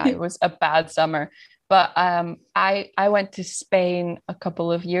it was a bad summer. But I went to Spain a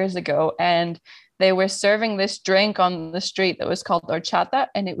couple of years ago, and they were serving this drink on the street that was called horchata,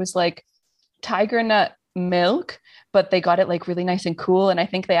 and it was like tiger nut milk, but they got it like really nice and cool. And I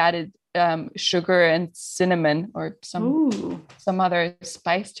think they added sugar and cinnamon or some other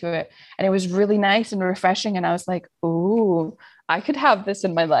spice to it. And it was really nice and refreshing. And I was like, ooh, I could have this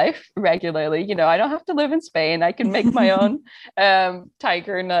in my life regularly. You know, I don't have to live in Spain. I can make my own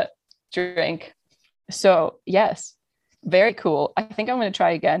tiger nut drink. So yes, very cool. I think I'm going to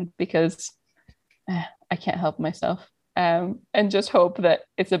try again because I can't help myself. And just hope that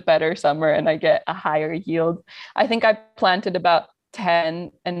it's a better summer and I get a higher yield. I think I planted about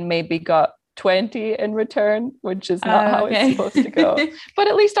 10 and maybe got 20 in return, which is not how it's supposed to go. But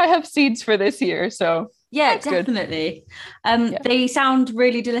at least I have seeds for this year. So yeah, definitely. They sound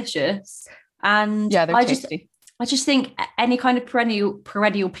really delicious. And yeah, they're tasty. I just think any kind of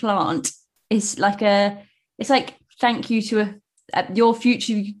perennial plant is like it's like thank you to your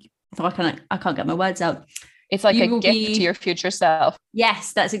future. I can't get my words out. It's like a gift to your future self.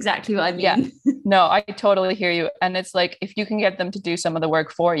 Yes, that's exactly what I mean. Yeah. No, I totally hear you. And it's like, if you can get them to do some of the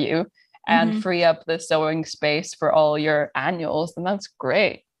work for you and free up the sowing space for all your annuals, then that's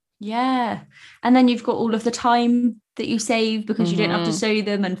great. Yeah. And then you've got all of the time that you save because you don't have to sow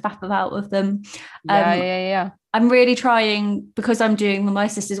them and faff about with them. Yeah. I'm really trying, because I'm doing my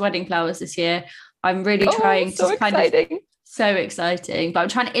sister's wedding flowers this year. I'm really trying to kind of... So exciting. But I'm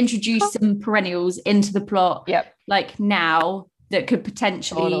trying to introduce some perennials into the plot like now that could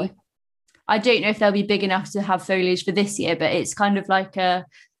potentially I don't know if they'll be big enough to have foliage for this year, but it's kind of like the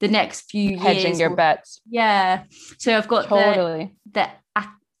next few years. Hedging your bets. Yeah. So I've got the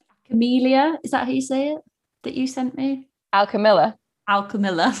Acamelia. Is that how you say it? That you sent me? Alchemilla.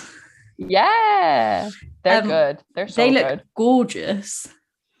 Yeah. They're good. They look gorgeous.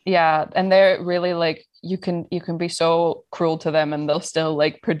 Yeah. And they're really like, you can be so cruel to them and they'll still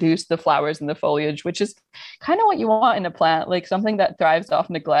like produce the flowers and the foliage, which is kind of what you want in a plant. Like something that thrives off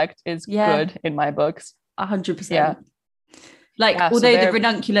neglect is good in my books. 100%. Yeah. Like, although the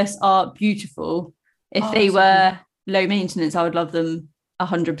ranunculus are beautiful, if they were low maintenance, I would love them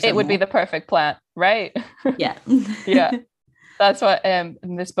 100%. It would be the perfect plant, right? Yeah. Yeah. That's what in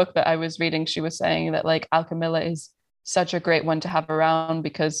this book that I was reading, she was saying that like alchemilla is such a great one to have around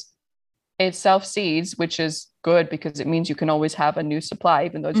because it self-seeds, which is good because it means you can always have a new supply,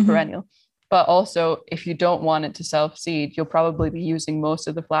 even though it's perennial. But also, if you don't want it to self-seed, you'll probably be using most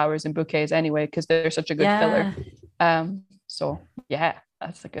of the flowers in bouquets anyway, because they're such a good filler. So yeah,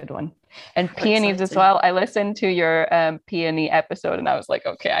 that's a good one. And peonies as well. I listened to your peony episode and I was like,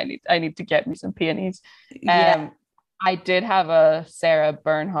 okay, I need to get me some peonies. I did have a Sarah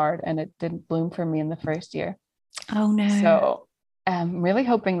Bernhardt and it didn't bloom for me in the first year. Oh no. So I'm really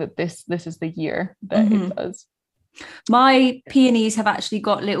hoping that this is the year that it does. My peonies have actually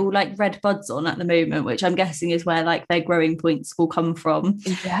got little like red buds on at the moment, which I'm guessing is where like their growing points will come from.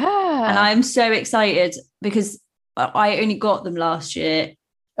 Yeah. And I'm so excited because I only got them last year.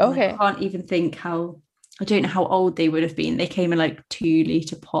 Okay. I can't even think I don't know how old they would have been. They came in like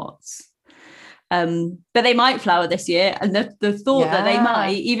 2-litre pots. But they might flower this year. And the thought that they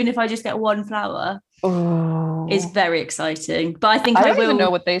might, even if I just get one flower, is very exciting. But I think I don't will even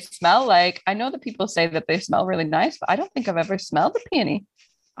know what they smell like. I know that people say that they smell really nice, but I don't think I've ever smelled a peony.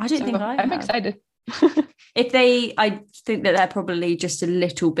 I don't think I'm excited. I think that they're probably just a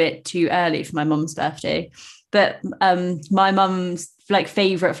little bit too early for my mum's birthday. But my mum's like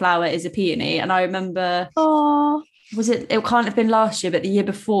favorite flower is a peony. And I remember, it can't have been last year, but the year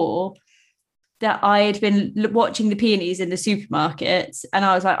before, that I had been watching the peonies in the supermarkets and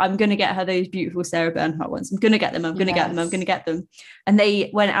I was like, I'm going to get her those beautiful Sarah Bernhardt ones. I'm going to get them. I'm going to get them. And they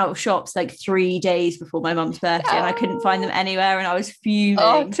went out of shops like 3 days before my mum's birthday and I couldn't find them anywhere and I was fuming.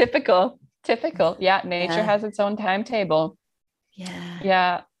 Oh, typical. Yeah, nature has its own timetable.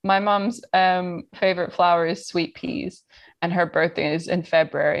 Yeah. My mom's favorite flower is sweet peas. And her birthday is in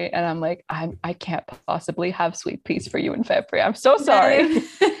February. And I'm like, I can't possibly have sweet peas for you in February. I'm so sorry.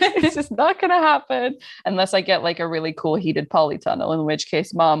 It's just not going to happen unless I get like a really cool heated polytunnel, in which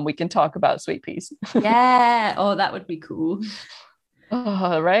case, Mom, we can talk about sweet peas. Yeah. Oh, that would be cool.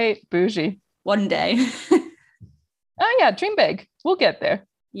 Oh, right. Bougie. One day. Oh, yeah. Dream big. We'll get there.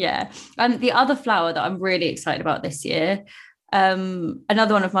 Yeah. And the other flower that I'm really excited about this year,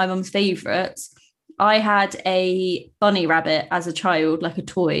 another one of my mum's favorites, I had a bunny rabbit as a child, like a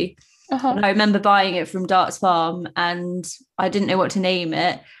toy. And I remember buying it from Darts Farm and I didn't know what to name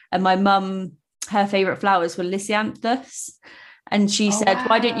it. And my mum, her favourite flowers were Lisianthus. And she said,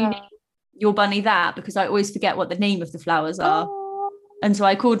 why don't you name your bunny that? Because I always forget what the name of the flowers are. And so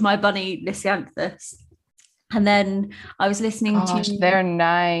I called my bunny Lisianthus. And then I was listening to... They're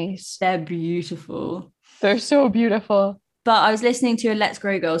nice. They're beautiful. They're so beautiful. But I was listening to a Let's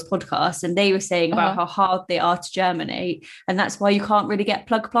Grow Girls podcast and they were saying about how hard they are to germinate. And that's why you can't really get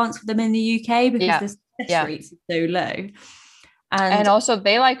plug plants for them in the UK because the success rates are so low. And also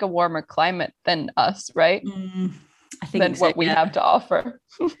they like a warmer climate than us, right? I think than what we have to offer.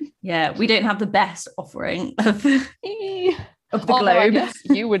 Yeah, we don't have the best offering of the globe. I guess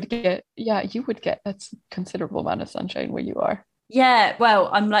you would get that's a considerable amount of sunshine where you are. Yeah, well,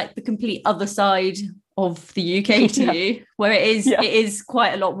 I'm like the complete other side of the UK to you, where it is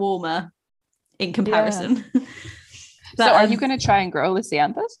quite a lot warmer in comparison. But, so are you going to try and grow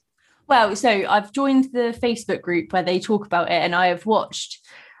Lisianthus? Well, so I've joined the Facebook group where they talk about it and I have watched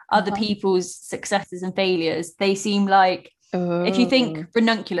other people's successes and failures. They seem like, if you think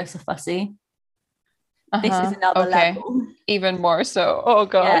ranunculus are fussy, this is another level. Even more so. Oh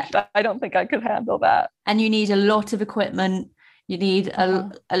gosh, I don't think I could handle that. And you need a lot of equipment. You need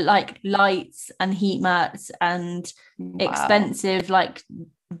a like lights and heat mats and expensive like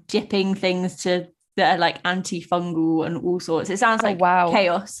dipping things that are like antifungal and all sorts. It sounds like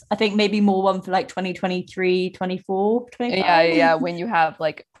chaos. I think maybe more one for like 2023, 24, 25. Yeah. When you have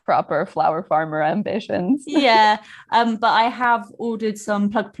like proper flower farmer ambitions. But I have ordered some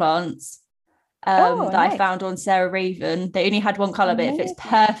plug plants that I found on Sarah Raven. They only had one colour, but it fits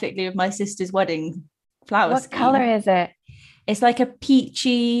perfectly with my sister's wedding flower scheme. What colour is it? It's like a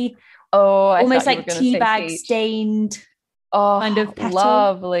peachy, almost like tea bag stained kind of petal.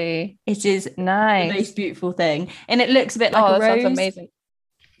 Lovely. It is nice. The most beautiful thing. And it looks a bit like a rose. That sounds amazing.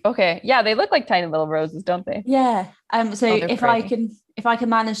 Okay. Yeah, they look like tiny little roses, don't they? Yeah. So if I can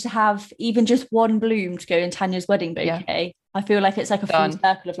manage to have even just one bloom to go in Tanya's wedding bouquet, I feel like it's like a full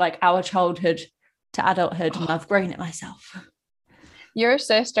circle of like our childhood to adulthood and I've grown it myself. Your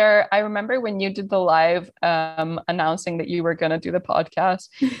sister, I remember when you did the live announcing that you were going to do the podcast,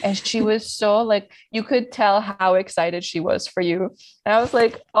 and she was so like, you could tell how excited she was for you. And I was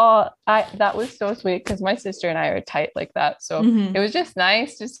like, oh, that was so sweet, because my sister and I are tight like that. So it was just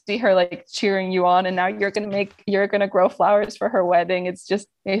nice to see her like cheering you on. And now you're going to grow flowers for her wedding. It's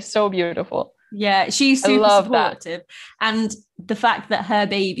so beautiful. Yeah, she's super supportive. And the fact that her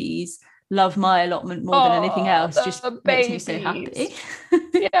babies love my allotment more than anything else just makes me so happy.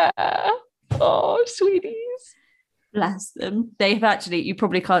 Yeah. Oh, sweeties. Bless them. They've actually, you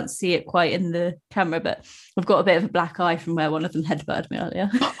probably can't see it quite in the camera, but I've got a bit of a black eye from where one of them headbutted me earlier.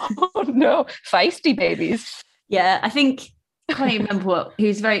 Oh no, feisty babies. Yeah, I think, I can't even remember what, he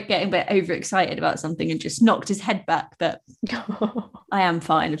was getting a bit overexcited about something and just knocked his head back, but I am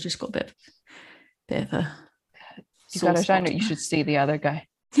fine. I've just got a bit of a... You gotta shine it. You should see the other guy.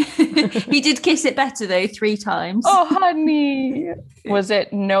 He did kiss it better though, 3 times. Oh honey, was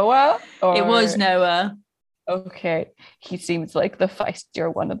it Noah? It was Noah. Okay, he seems like the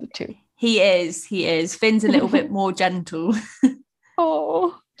feistier one of the two. He is Finn's a little bit more gentle.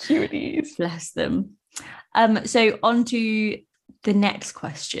 Oh, cuties, bless them. So on to the next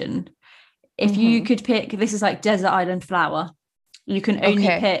question. If you could pick, this is like desert island flower, you can only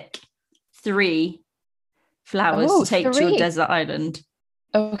pick 3 flowers to take to your desert island.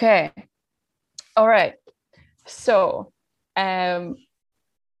 Okay. All right. So, I'm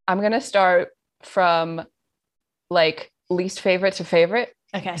going to start from like least favorite to favorite.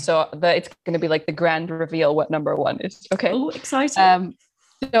 Okay. So it's going to be like the grand reveal what number 1 is. Okay. Oh, exciting.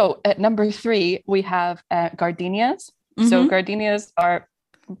 So at number 3, we have gardenias. So gardenias are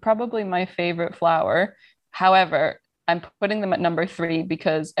probably my favorite flower. However, I'm putting them at number 3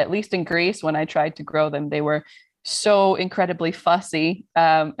 because at least in Greece, when I tried to grow them, they were so incredibly fussy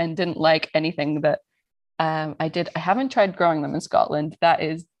and didn't like anything that I did. I haven't tried growing them in Scotland. That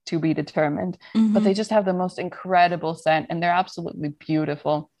is to be determined. But they just have the most incredible scent and they're absolutely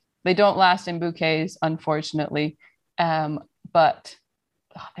beautiful. They don't last in bouquets, unfortunately. But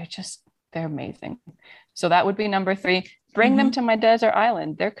they're amazing. So that would be number 3. Bring them to my desert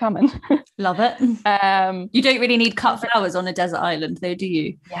island. They're coming. Love it. You don't really need cut flowers on a desert island though, do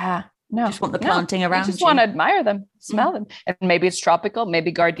you? Yeah. No, just want the planting around. You just want to admire them, smell them, and maybe it's tropical.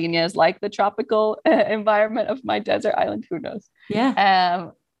 Maybe gardenia is like the tropical environment of my desert island. Who knows? Yeah.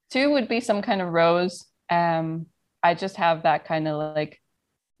 2 would be some kind of rose. I just have that kind of like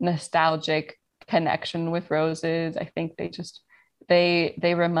nostalgic connection with roses. I think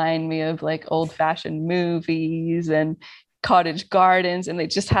they remind me of like old-fashioned movies and cottage gardens, and they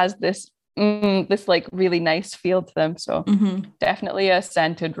just has this like really nice feel to them. So definitely a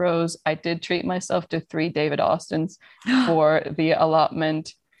scented rose. I did treat myself to 3 David Austins for the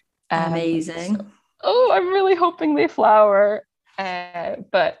allotment. Amazing. I'm really hoping they flower.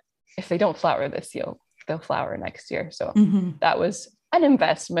 But if they don't flower this year, they'll flower next year. So that was an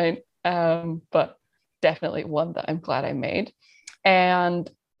investment, but definitely one that I'm glad I made. And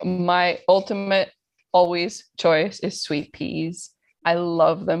my ultimate always choice is sweet peas. I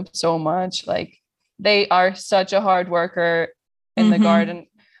love them so much. Like they are such a hard worker in the garden.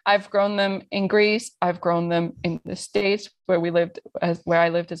 I've grown them in Greece. I've grown them in the States where I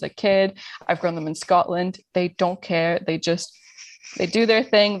lived as a kid. I've grown them in Scotland. They don't care. They do their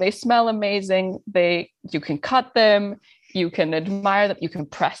thing. They smell amazing. You can cut them. You can admire them. You can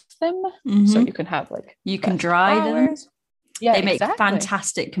press them. So you can have like, you can dry them. Yeah, they make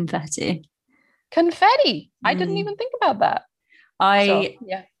fantastic confetti. I didn't even think about that. I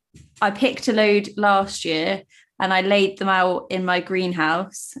picked a load last year and I laid them out in my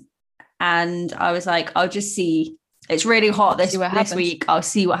greenhouse and I was like, I'll just see. It's really hot this week. I'll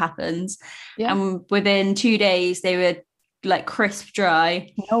see what happens. Yeah. And within 2 days, they were like crisp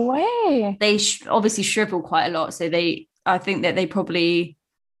dry. No way. They obviously shrivel quite a lot. So I think that they probably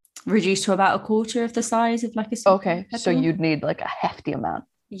reduced to about a quarter of the size of like a okay petal. So you'd need like a hefty amount.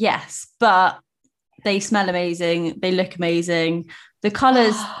 Yes, but they smell amazing, they look amazing, the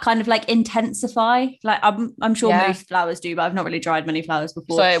colors kind of like intensify, like I'm sure most flowers do, but I've not really dried many flowers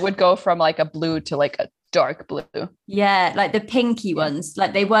before, so it would go from like a blue to like a dark blue. Yeah, like the pinky ones,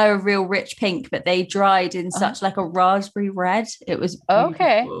 like they were a real rich pink, but they dried in such like a raspberry red. It was beautiful.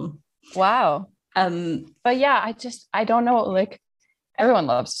 Okay, wow. But yeah, I don't know, like everyone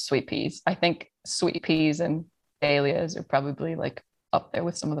loves sweet peas. I think sweet peas and dahlias are probably like up there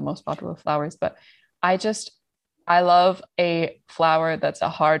with some of the most popular flowers, but I love a flower that's a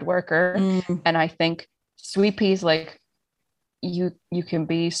hard worker. And I think sweet peas, like you can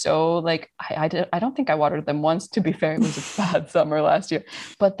be so like, I don't think I watered them once, to be fair. It was a bad summer last year,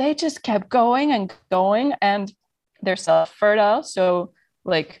 but they just kept going and going. And they're self-fertile, so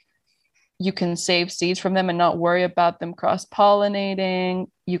like you can save seeds from them and not worry about them cross-pollinating.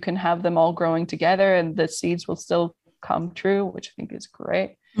 You can have them all growing together and the seeds will still come true, which I think is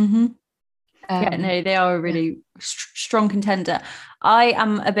great. Mm-hmm. Yeah, no, they are a really strong contender. I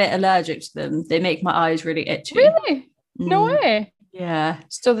am a bit allergic to them. They make my eyes really itchy. Really? No way. Yeah.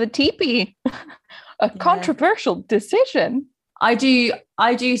 So the teepee, controversial decision. I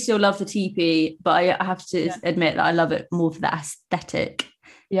do still love the teepee, but I have to admit that I love it more for the aesthetic.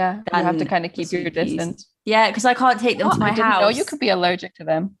 Yeah, you have to kind of keep your distance. Yeah, because I can't take them to my house. No, you could be allergic to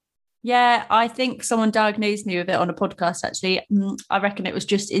them. Yeah, I think someone diagnosed me with it on a podcast, actually. I reckon it was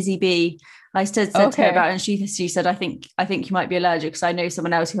just Izzy B. I said to her about it, and she said, I think you might be allergic, because I know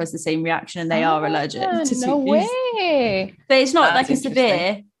someone else who has the same reaction and they are allergic to no way. But it's not like a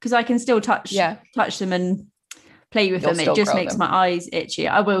severe, because I can still touch them and play with them. It just makes my eyes itchy.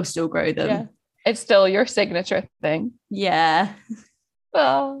 I will still grow them. Yeah. It's still your signature thing. Yeah.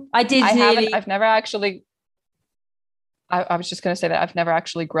 Well, I've never actually. I was just going to say that I've never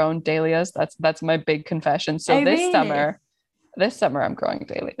actually grown dahlias. That's my big confession. So this summer I'm growing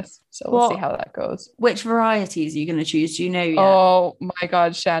dahlias. So we'll see how that goes. Which varieties are you going to choose? Do you know yet? Oh my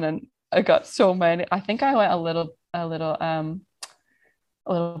God, Shannon, I got so many. I think I went a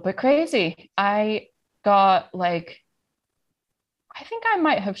little bit crazy. I got I think I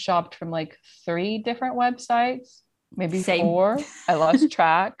might have shopped from 3 different websites, maybe 4. I lost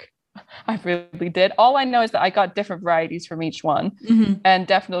track. I really did. All I know is that I got different varieties from each one, and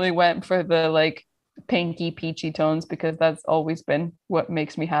definitely went for the pinky peachy tones, because that's always been what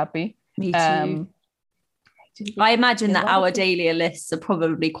makes me happy. Me too. I imagine that our dahlia lists are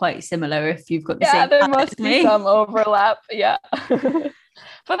probably quite similar if you've got the same. There must be some overlap. Yeah. But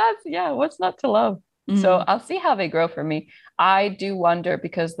what's not to love? So I'll see how they grow for me. I do wonder,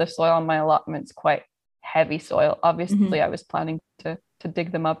 because the soil on my allotment's quite heavy soil. Obviously, I was planning to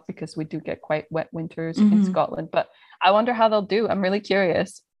dig them up because we do get quite wet winters in Scotland, but I wonder how they'll do. I'm really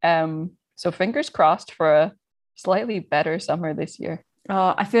curious. So fingers crossed for a slightly better summer this year.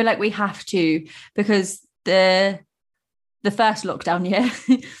 Oh, I feel like we have to, because the first lockdown year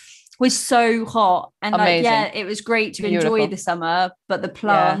was so hot, and it was great to enjoy the summer, but the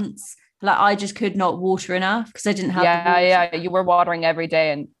plants, I just could not water enough because I didn't have you were watering every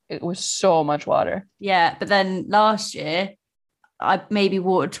day and it was so much water. Yeah, but then last year I maybe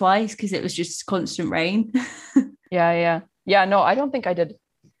watered twice because it was just constant rain. No, I don't think I did.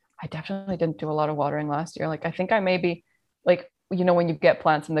 I definitely didn't do a lot of watering last year. I think I maybe when you get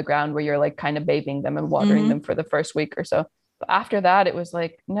plants in the ground where you're kind of bathing them and watering them for the first week or so. But after that, it was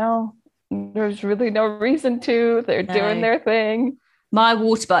no, there's really no reason to. They're doing their thing. My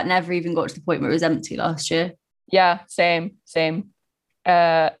water butt never even got to the point where it was empty last year. Yeah, same.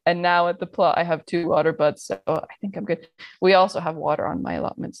 And now at the plot, I have 2 water butts, so I think I'm good. We also have water on my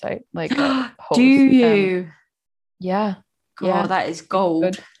allotment site. Do you? Yeah. Oh, that is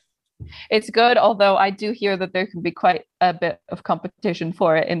gold. It's good, although I do hear that there can be quite a bit of competition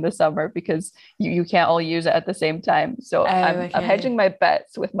for it in the summer because you can't all use it at the same time. So I'm hedging my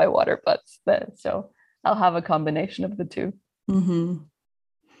bets with my water butts then. So I'll have a combination of the 2. Mm-hmm.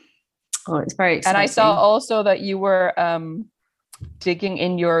 Oh, it's very exciting. And I saw also that you were digging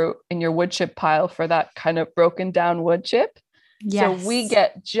in your wood chip pile for that kind of broken down wood chip. Yes. So we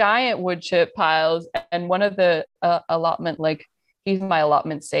get giant wood chip piles, and one of the allotment, he's my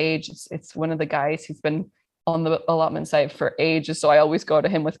allotment sage. It's one of the guys. He's been on the allotment site for ages, so I always go to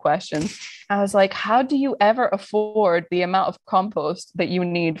him with questions. I was like, how do you ever afford the amount of compost that you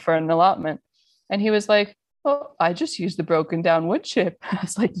need for an allotment? And he was like, oh, I just use the broken down wood chip. I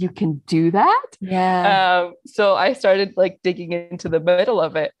was like, you can do that? Yeah. So I started digging into the middle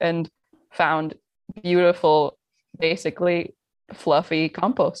of it and found beautiful, basically fluffy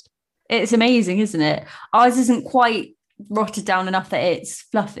compost. It's amazing, isn't it? Ours isn't quite rotted down enough that it's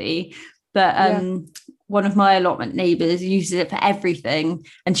fluffy, but one of my allotment neighbours uses it for everything,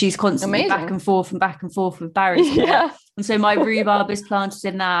 and she's constantly back and forth with Barry's. Yeah. And so my rhubarb is planted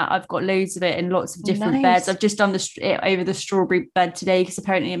in that. I've got loads of it in lots of different beds. I've just done it over the strawberry bed today because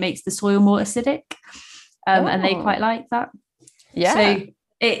apparently it makes the soil more acidic, and they quite like that. Yeah. So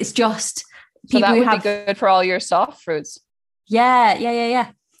it's just people that would be good for all your soft fruits.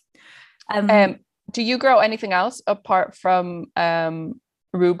 Yeah. Do you grow anything else apart from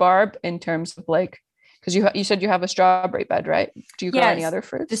rhubarb in terms of because you said you have a strawberry bed, right? Do you grow any other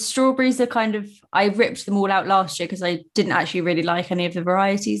fruits? The strawberries are I ripped them all out last year because I didn't actually really like any of the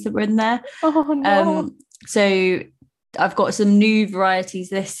varieties that were in there. Oh no. So I've got some new varieties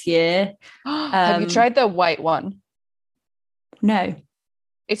this year. Have you tried the white one? No.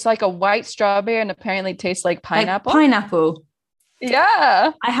 It's like a white strawberry and apparently tastes like pineapple. Like pineapple.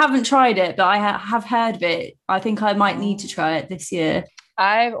 Yeah. I haven't tried it, but I have heard of it. I think I might need to try it this year.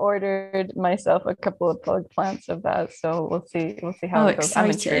 I've ordered myself a couple of plug plants of that, so we'll see how it goes. Exciting.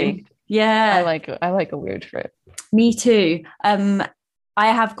 I'm intrigued. Yeah. I like a weird fruit. Me too. I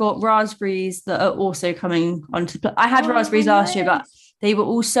have got raspberries that are also coming onto. I had raspberries last year, but they were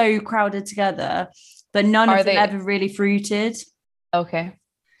all so crowded together that none of them ever really fruited. Okay.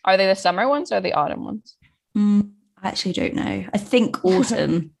 Are they the summer ones or the autumn ones? I actually don't know. I think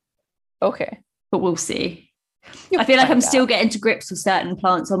autumn. Okay. But we'll see. I feel like I'm still getting to grips with certain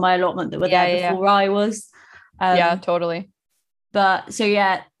plants on my allotment that were there before I was. Yeah, totally. But so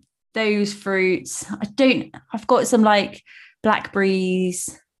yeah, those fruits. I've got some like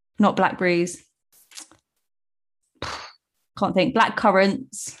blackberries, not blackberries. Can't think. Black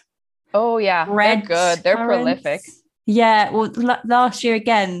currants. Oh yeah, they're good. They're prolific. Yeah. Well, last year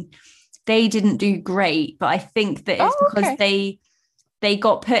again, they didn't do great, but I think that it's because they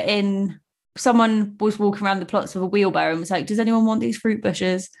got put in. Someone was walking around the plots with a wheelbarrow and was like, "Does anyone want these fruit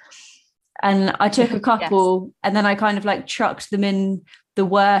bushes?" And I took a couple, and then I kind of like chucked them in the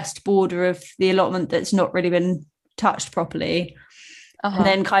worst border of the allotment that's not really been touched properly, and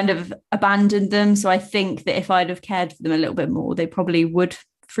then kind of abandoned them. So I think that if I'd have cared for them a little bit more, they probably would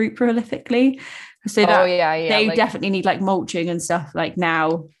fruit prolifically. So that they definitely need like mulching and stuff like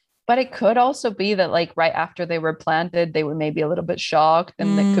now. But it could also be that like right after they were planted, they were maybe a little bit shocked,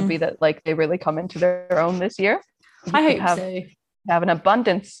 and it could be that like they really come into their own this year. I hope so. Have an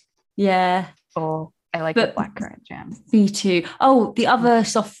abundance. Yeah. Oh, I like the blackcurrant jam. Me too. Oh, the other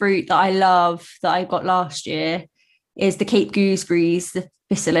soft fruit that I love that I got last year is the Cape gooseberries, the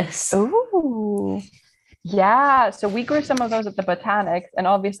Bacillus. Oh, yeah. So we grew some of those at the Botanics, and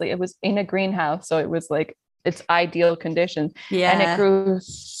obviously it was in a greenhouse, so it was like it's ideal conditions. Yeah. And it grew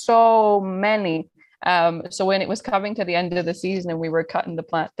so many. So when it was coming to the end of the season and we were cutting the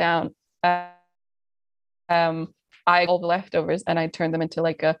plant down, I all the leftovers and I turned them into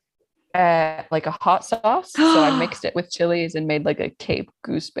like a hot sauce. So I mixed it with chilies and made like a Cape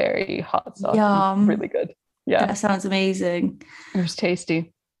gooseberry hot sauce. Yum. Really good. Yeah. That sounds amazing. It was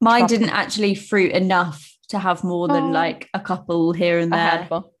tasty. Mine didn't actually fruit enough to have more than like a couple here and there. A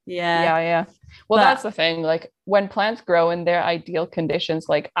handful. Yeah. Well, that's the thing. Like when plants grow in their ideal conditions,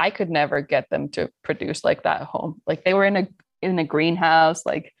 like I could never get them to produce like that at home. Like they were in a greenhouse,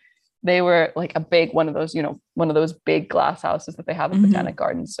 like they were like a big one of those big glass houses that they have in Botanic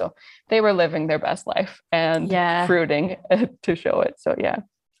Gardens. So they were living their best life and fruiting to show it. So yeah.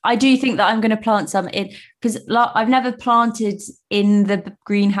 I do think that I'm going to plant some in because I've never planted in the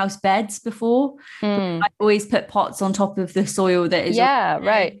greenhouse beds before. I always put pots on top of the soil that is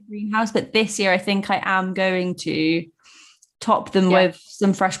greenhouse. But this year, I think I am going to top them with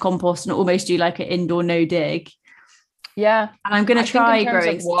some fresh compost and almost do like an indoor no dig. Yeah, and I'm going to try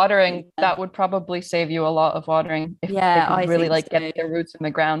growing of watering. That would probably save you a lot of watering if you really get their roots in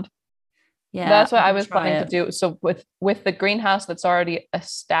the ground. Yeah, that's what I was planning to do. So with the greenhouse that's already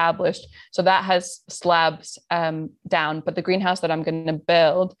established, so that has slabs down, but the greenhouse that I'm going to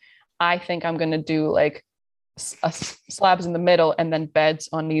build, I think I'm going to do like slabs in the middle and then beds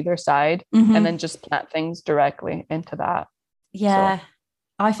on either side, and then just plant things directly into that. Yeah, so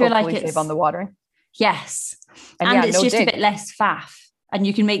I feel like it's save on the watering. Yes, and it's just a bit less faff. And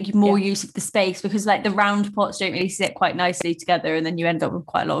you can make more use of the space because like the round pots don't really sit quite nicely together, and then you end up with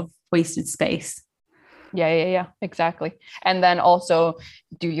quite a lot of wasted space. Yeah, exactly. And then also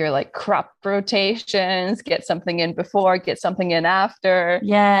do your like crop rotations, get something in before, get something in after.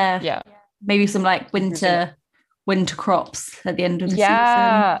 Yeah. Maybe some like winter crops at the end of the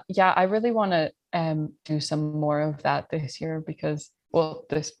season. Yeah, I really want to do some more of that this year because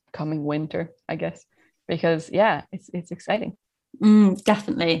this coming winter, I guess, because it's exciting.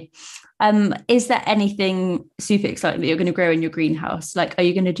 Definitely. Is there anything super exciting that you're going to grow in your greenhouse? Like, are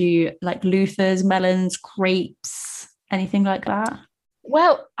you going to do like loofahs, melons, grapes, anything like that?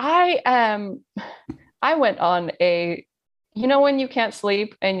 Well, I went on when you can't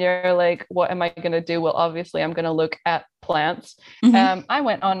sleep and you're like, what am I going to do? Well, obviously I'm going to look at plants. I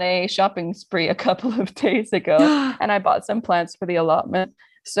went on a shopping spree a couple of days ago and I bought some plants for the allotment.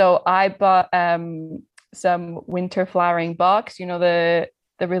 So I bought some winter flowering box,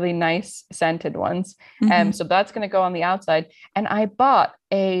 the really nice scented ones. So that's going to go on the outside. And I bought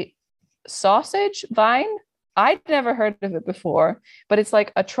a sausage vine. I'd never heard of it before, but it's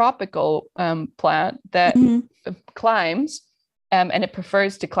like a tropical plant that climbs and it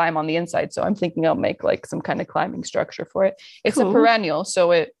prefers to climb on the inside. So I'm thinking I'll make like some kind of climbing structure for it. It's a perennial,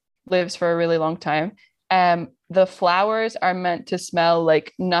 so it lives for a really long time. The flowers are meant to smell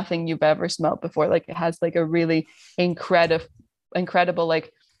like nothing you've ever smelled before. Like it has like a really incredible,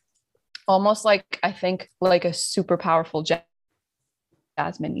 like almost like, I think like a super powerful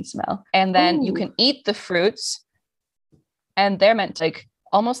jasmine smell. And then you can eat the fruits, and they're meant to like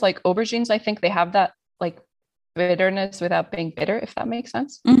almost like aubergines. I think they have that like bitterness without being bitter, if that makes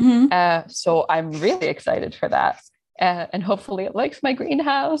sense. So I'm really excited for that. And hopefully it likes my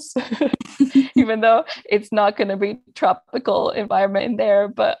greenhouse, even though it's not going to be tropical environment in there,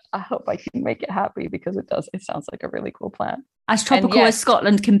 but I hope I can make it happy because it sounds like a really cool plant. As tropical as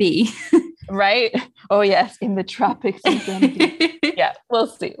Scotland can be. Right? Oh yes, in the tropics. Yeah, we'll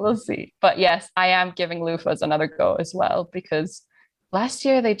see. But yes, I am giving loofahs another go as well, because last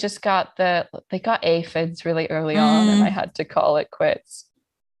year they got aphids really early on, and I had to call it quits.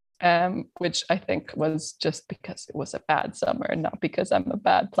 Which I think was just because it was a bad summer and not because I'm a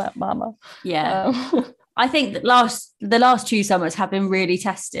bad plant mama. Yeah. I think that the last 2 summers have been really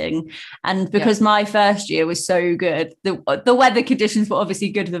testing, and because my first year was so good, the weather conditions were obviously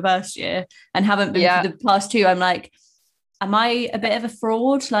good for the first year and haven't been for the past 2. I'm like, am I a bit of a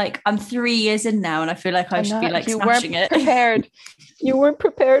fraud? Like, I'm 3 years in now and I feel like I should be like smashing it. Prepared. You weren't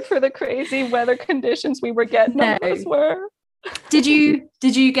prepared for the crazy weather conditions we were getting. No. None of us were. Did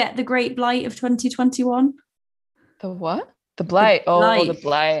you get the Great Blight of 2021? The what? The blight. The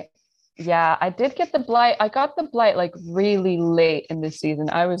blight. Yeah, I did get the blight. I got the blight like really late in this season.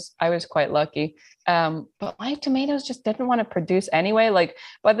 I was quite lucky. But my tomatoes just didn't want to produce anyway. Like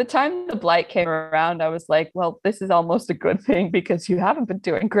by the time the blight came around, I was like, well, this is almost a good thing because you haven't been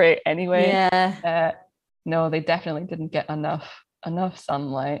doing great anyway. Yeah. No, they definitely didn't get enough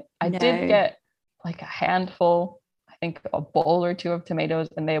sunlight. I did get like a handful, I think a bowl or 2 of tomatoes,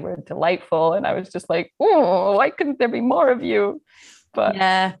 and they were delightful. And I was just like, oh, why couldn't there be more of you? But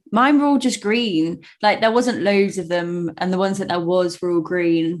yeah, mine were all just green. Like there wasn't loads of them, and the ones that there was were all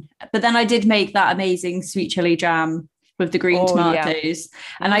green. But then I did make that amazing sweet chili jam with the green tomatoes.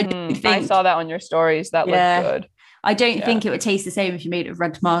 And I think I saw that on your stories. That looked good. I don't think it would taste the same if you made it with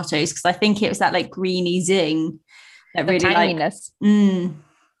red tomatoes, because I think it was that like greeny zing that the really tininess.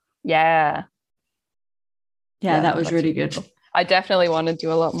 Yeah, that was really good. I definitely want to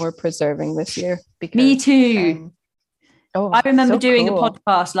do a lot more preserving this year. Because, me too. I remember doing a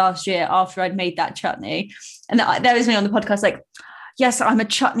podcast last year after I'd made that chutney, and there was me on the podcast like, yes, I'm a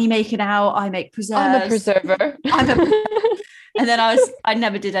chutney maker now. I make preserves. I'm a preserver. And then I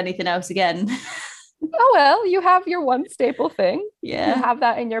never did anything else again. Oh, well, you have your one staple thing. Yeah. You have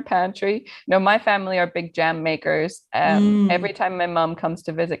that in your pantry. No, my family are big jam makers. Every time my mom comes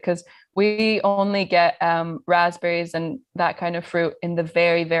to visit, because we only get raspberries and that kind of fruit in the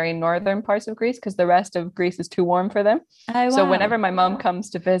very, very northern parts of Greece, because the rest of Greece is too warm for them. Oh, wow. So whenever my mom comes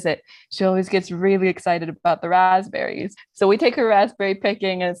to visit, she always gets really excited about the raspberries. So we take her raspberry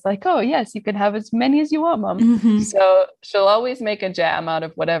picking, and it's like, oh, yes, you can have as many as you want, Mom. Mm-hmm. So she'll always make a jam out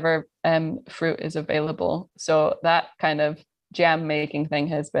of whatever fruit is available. So that kind of jam making thing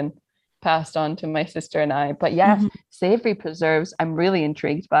has been passed on to my sister and I. But yeah, savory preserves I'm really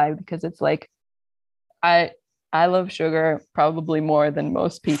intrigued by, because it's like I love sugar probably more than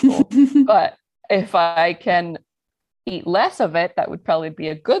most people. But if I can eat less of it, that would probably be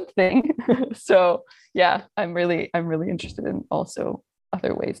a good thing. So yeah, I'm really interested in also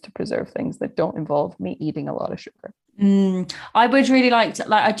other ways to preserve things that don't involve me eating a lot of sugar. I would really like to,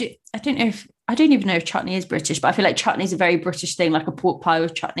 like, I don't even know if chutney is British, but I feel like chutney is a very British thing, like a pork pie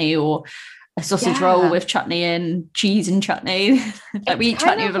with chutney or a sausage roll with chutney and cheese and chutney. Like we eat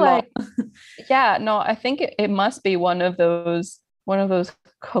chutney with a lot. Yeah, no, I think it must be one of those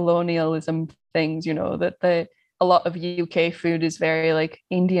colonialism things, you know, that a lot of UK food is very like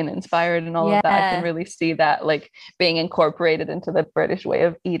Indian inspired and all of that. I can really see that like being incorporated into the British way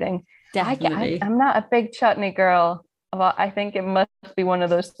of eating. Definitely. I'm not a big chutney girl. Well, I think it must be one of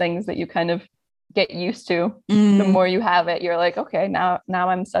those things that you kind of get used to. The more you have it, you're like, okay, now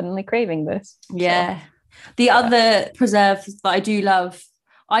I'm suddenly craving this. Yeah. So, the other preserves that I do love,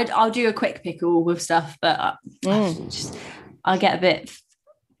 I'll do a quick pickle with stuff, but I'll get a bit.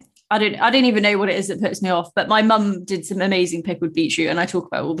 I don't even know what it is that puts me off, but my mum did some amazing pickled beetroot, and I talk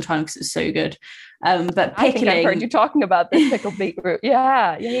about it all the time because it's so good. But pickling, I think I've heard you talking about this pickled beetroot.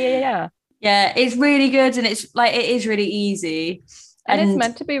 Yeah, it's really good, and it's like it is really easy, and it's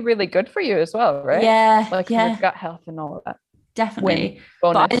meant to be really good for you as well, right? Yeah, like your gut health and all of that. Definitely.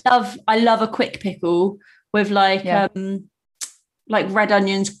 But I love a quick pickle with like red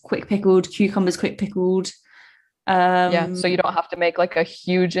onions quick pickled, cucumbers quick pickled. So you don't have to make like a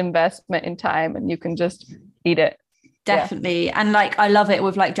huge investment in time, and you can just eat it definitely. And like I love it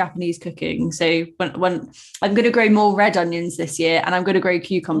with like Japanese cooking. So when I'm going to grow more red onions this year, and I'm going to grow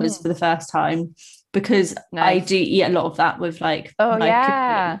cucumbers for the first time, because I do eat a lot of that with like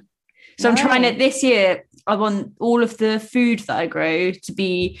my cooking. So I'm trying it this year. I want all of the food that I grow to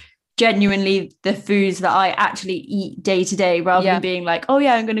be genuinely the foods that I actually eat day to day, rather than being like, oh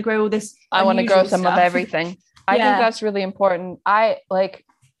yeah, I'm going to grow all this. I want to grow some of everything. I think that's really important. I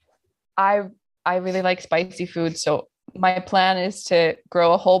really like spicy food. So my plan is to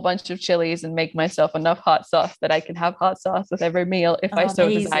grow a whole bunch of chilies and make myself enough hot sauce that I can have hot sauce with every meal if I so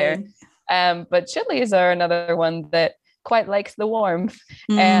desire. But chilies are another one that quite likes the warmth.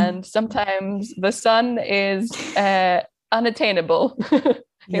 And sometimes the sun is unattainable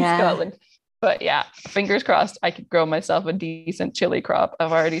in Scotland. But yeah, fingers crossed I could grow myself a decent chili crop.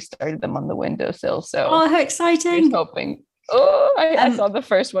 I've already started them on the windowsill. So how exciting. Hoping. Oh, I saw the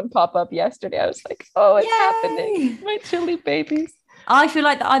first one pop up yesterday. I was like, oh, it's happening. My chili babies. I feel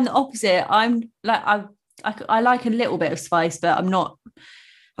like I'm the opposite. I'm like, I like a little bit of spice, but I'm not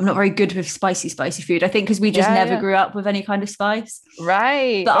very good with spicy food. I think because we just never grew up with any kind of spice.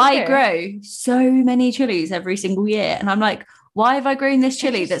 Right. But I grow so many chilies every single year. And I'm like, why have I grown this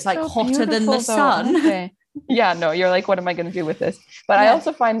chili that's like hotter than the sun? Yeah, no, you're like, what am I going to do with this? But I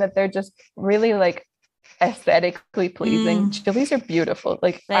also find that they're just really like aesthetically pleasing. Chilies are beautiful.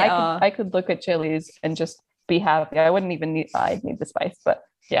 Like I could look at chilies and just be happy. I wouldn't even I'd need the spice, but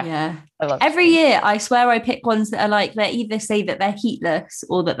I love every year I swear I pick ones that are like, they either say that they're heatless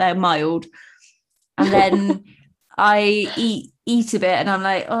or that they're mild, and then I eat a bit and I'm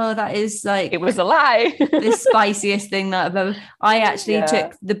like, oh, that is like, it was a lie. The spiciest thing that I've ever. I actually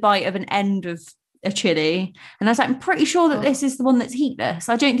took the bite of an end of a chili and I was like, I'm pretty sure that this is the one that's heatless.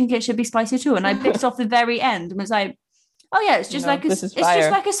 I don't think it should be spicy at all. And I bit off the very end and was like, oh yeah, it's just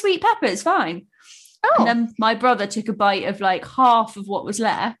just like a sweet pepper, it's fine. And then my brother took a bite of like half of what was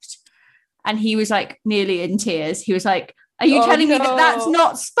left and he was like nearly in tears. He was like, are you telling me that that's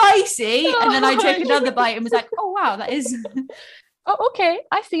not spicy? And then I took another bite and was like, oh wow, that is. Oh, okay.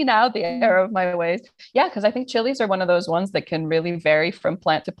 I see now the error of my ways. Yeah, because I think chilies are one of those ones that can really vary from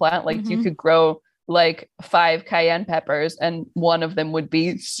plant to plant. Like you could grow like 5 cayenne peppers and one of them would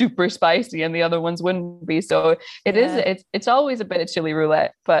be super spicy and the other ones wouldn't be. So it's always a bit of chili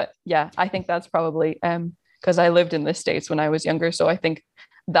roulette. But yeah, I think that's probably because I lived in the States when I was younger. So I think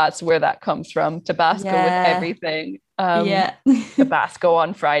that's where that comes from. Tabasco with everything. Tabasco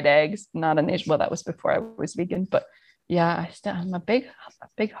on fried eggs. Not an issue. Well, that was before I was vegan, but yeah, I'm a big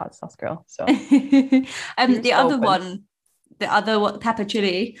hot sauce girl. So the other pepper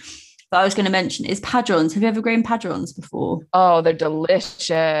chili that I was going to mention is padrons. Have you ever grown padrons before? Oh, they're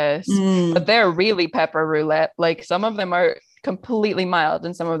delicious, but they're really pepper roulette. Like some of them are completely mild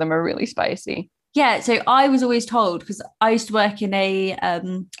and some of them are really spicy. Yeah, so I was always told, because I used to work in a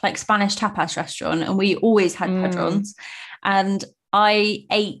like Spanish tapas restaurant and we always had padrons, and I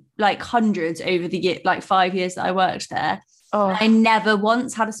ate like hundreds over the year, like 5 years that I worked there. I never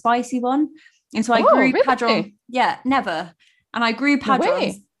once had a spicy one, and so I grew padron. Yeah, never. And I grew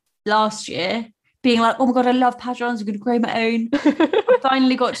padrons last year, being like, oh my god, I love padrons, I'm going to grow my own. I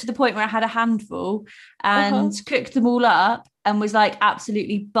finally got to the point where I had a handful and cooked them all up and was like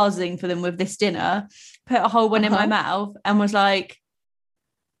absolutely buzzing for them with this dinner, put a whole one in my mouth and was like,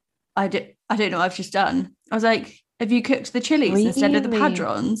 I don't know what I've just done. I was like, have you cooked the chilies instead of the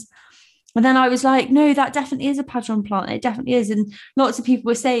padrons? And then I was like, no, that definitely is a padron plant. It definitely is. And lots of people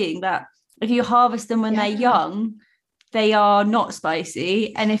were saying that if you harvest them when they're young, they are not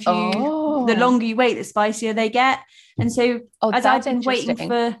spicy. And if you, the longer you wait, the spicier they get. And so as I've been waiting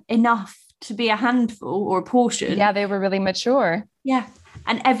for enough to be a handful or a portion. Yeah, they were really mature. Yeah.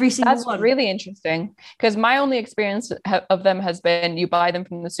 And every single one. That's really interesting, because my only experience of them has been you buy them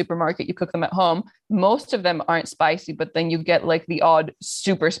from the supermarket, you cook them at home. Most of them aren't spicy, but then you get like the odd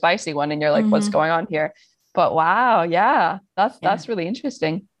super spicy one and you're like, what's going on here? But wow, that's really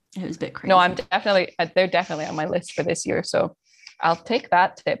interesting. It was a bit crazy. No, they're definitely on my list for this year. So I'll take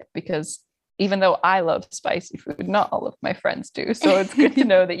that tip, because even though I love spicy food, not all of my friends do. So it's good to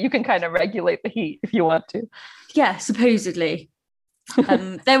know that you can kind of regulate the heat if you want to. Yeah, supposedly.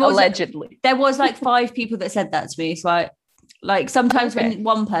 There was allegedly there was like 5 people that said that to me. So I like sometimes when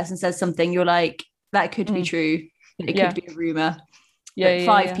one person says something, you're like, that could be true. It could be a rumor. Yeah,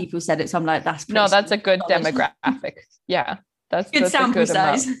 5 people said it. So I'm like, that's a good demographic. Yeah. That's good sample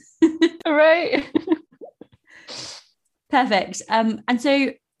size. Right. Perfect. And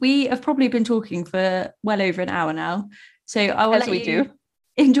so we have probably been talking for well over an hour now. So I will let you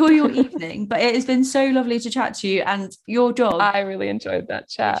enjoy your evening, but it has been so lovely to chat to you, and your job. I really enjoyed that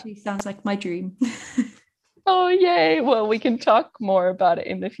chat. Actually sounds like my dream. Oh, yay. Well, we can talk more about it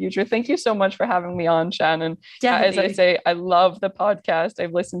in the future. Thank you so much for having me on, Shannon. As I Definitely. say, I love the podcast.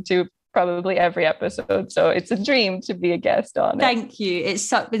 I've listened to probably every episode, so it's a dream to be a guest on it. Thank you.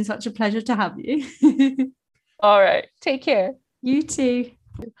 It's been such a pleasure to have you. All right. Take care. You too.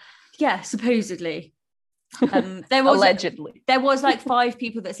 Yeah, supposedly. There was Allegedly. There was like 5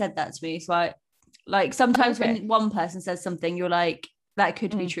 people that said that to me. So like sometimes when one person says something, you're like, that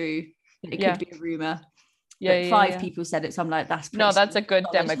could be true. It could be a rumor. But 5 people said it, so I'm like, that's a good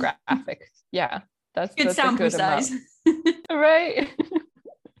demographic. Yeah, that's good sample size. Right.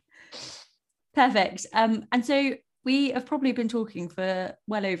 Perfect. And so we have probably been talking for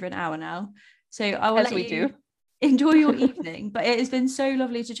well over an hour now. So I will let you enjoy your evening. But it has been so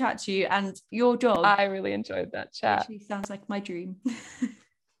lovely to chat to you, and your dog. I really enjoyed that chat. Actually sounds like my dream.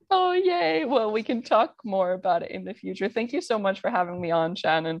 Oh, yay. Well, we can talk more about it in the future. Thank you so much for having me on,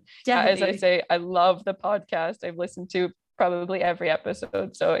 Shannon. As I say, I love the podcast. I've listened to probably every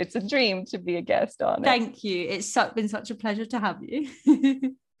episode, so it's a dream to be a guest on it. Thank you. It's been such a pleasure to have you.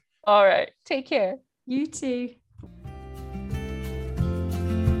 All right. Take care. You too.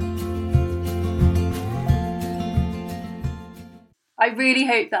 I really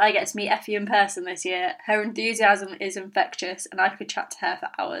hope that I get to meet Effie in person this year. Her enthusiasm is infectious and I could chat to her for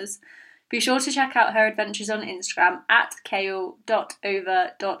hours. Be sure to check out her adventures on Instagram at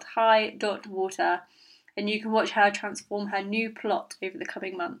kale.over.high.water, and you can watch her transform her new plot over the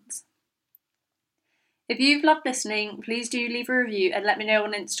coming months. If you've loved listening, please do leave a review and let me know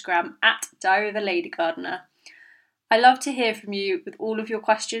on Instagram at Diary of a Lady Gardener. I love to hear from you with all of your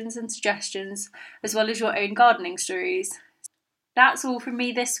questions and suggestions, as well as your own gardening stories. That's all from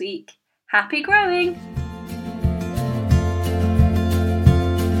me this week. Happy growing!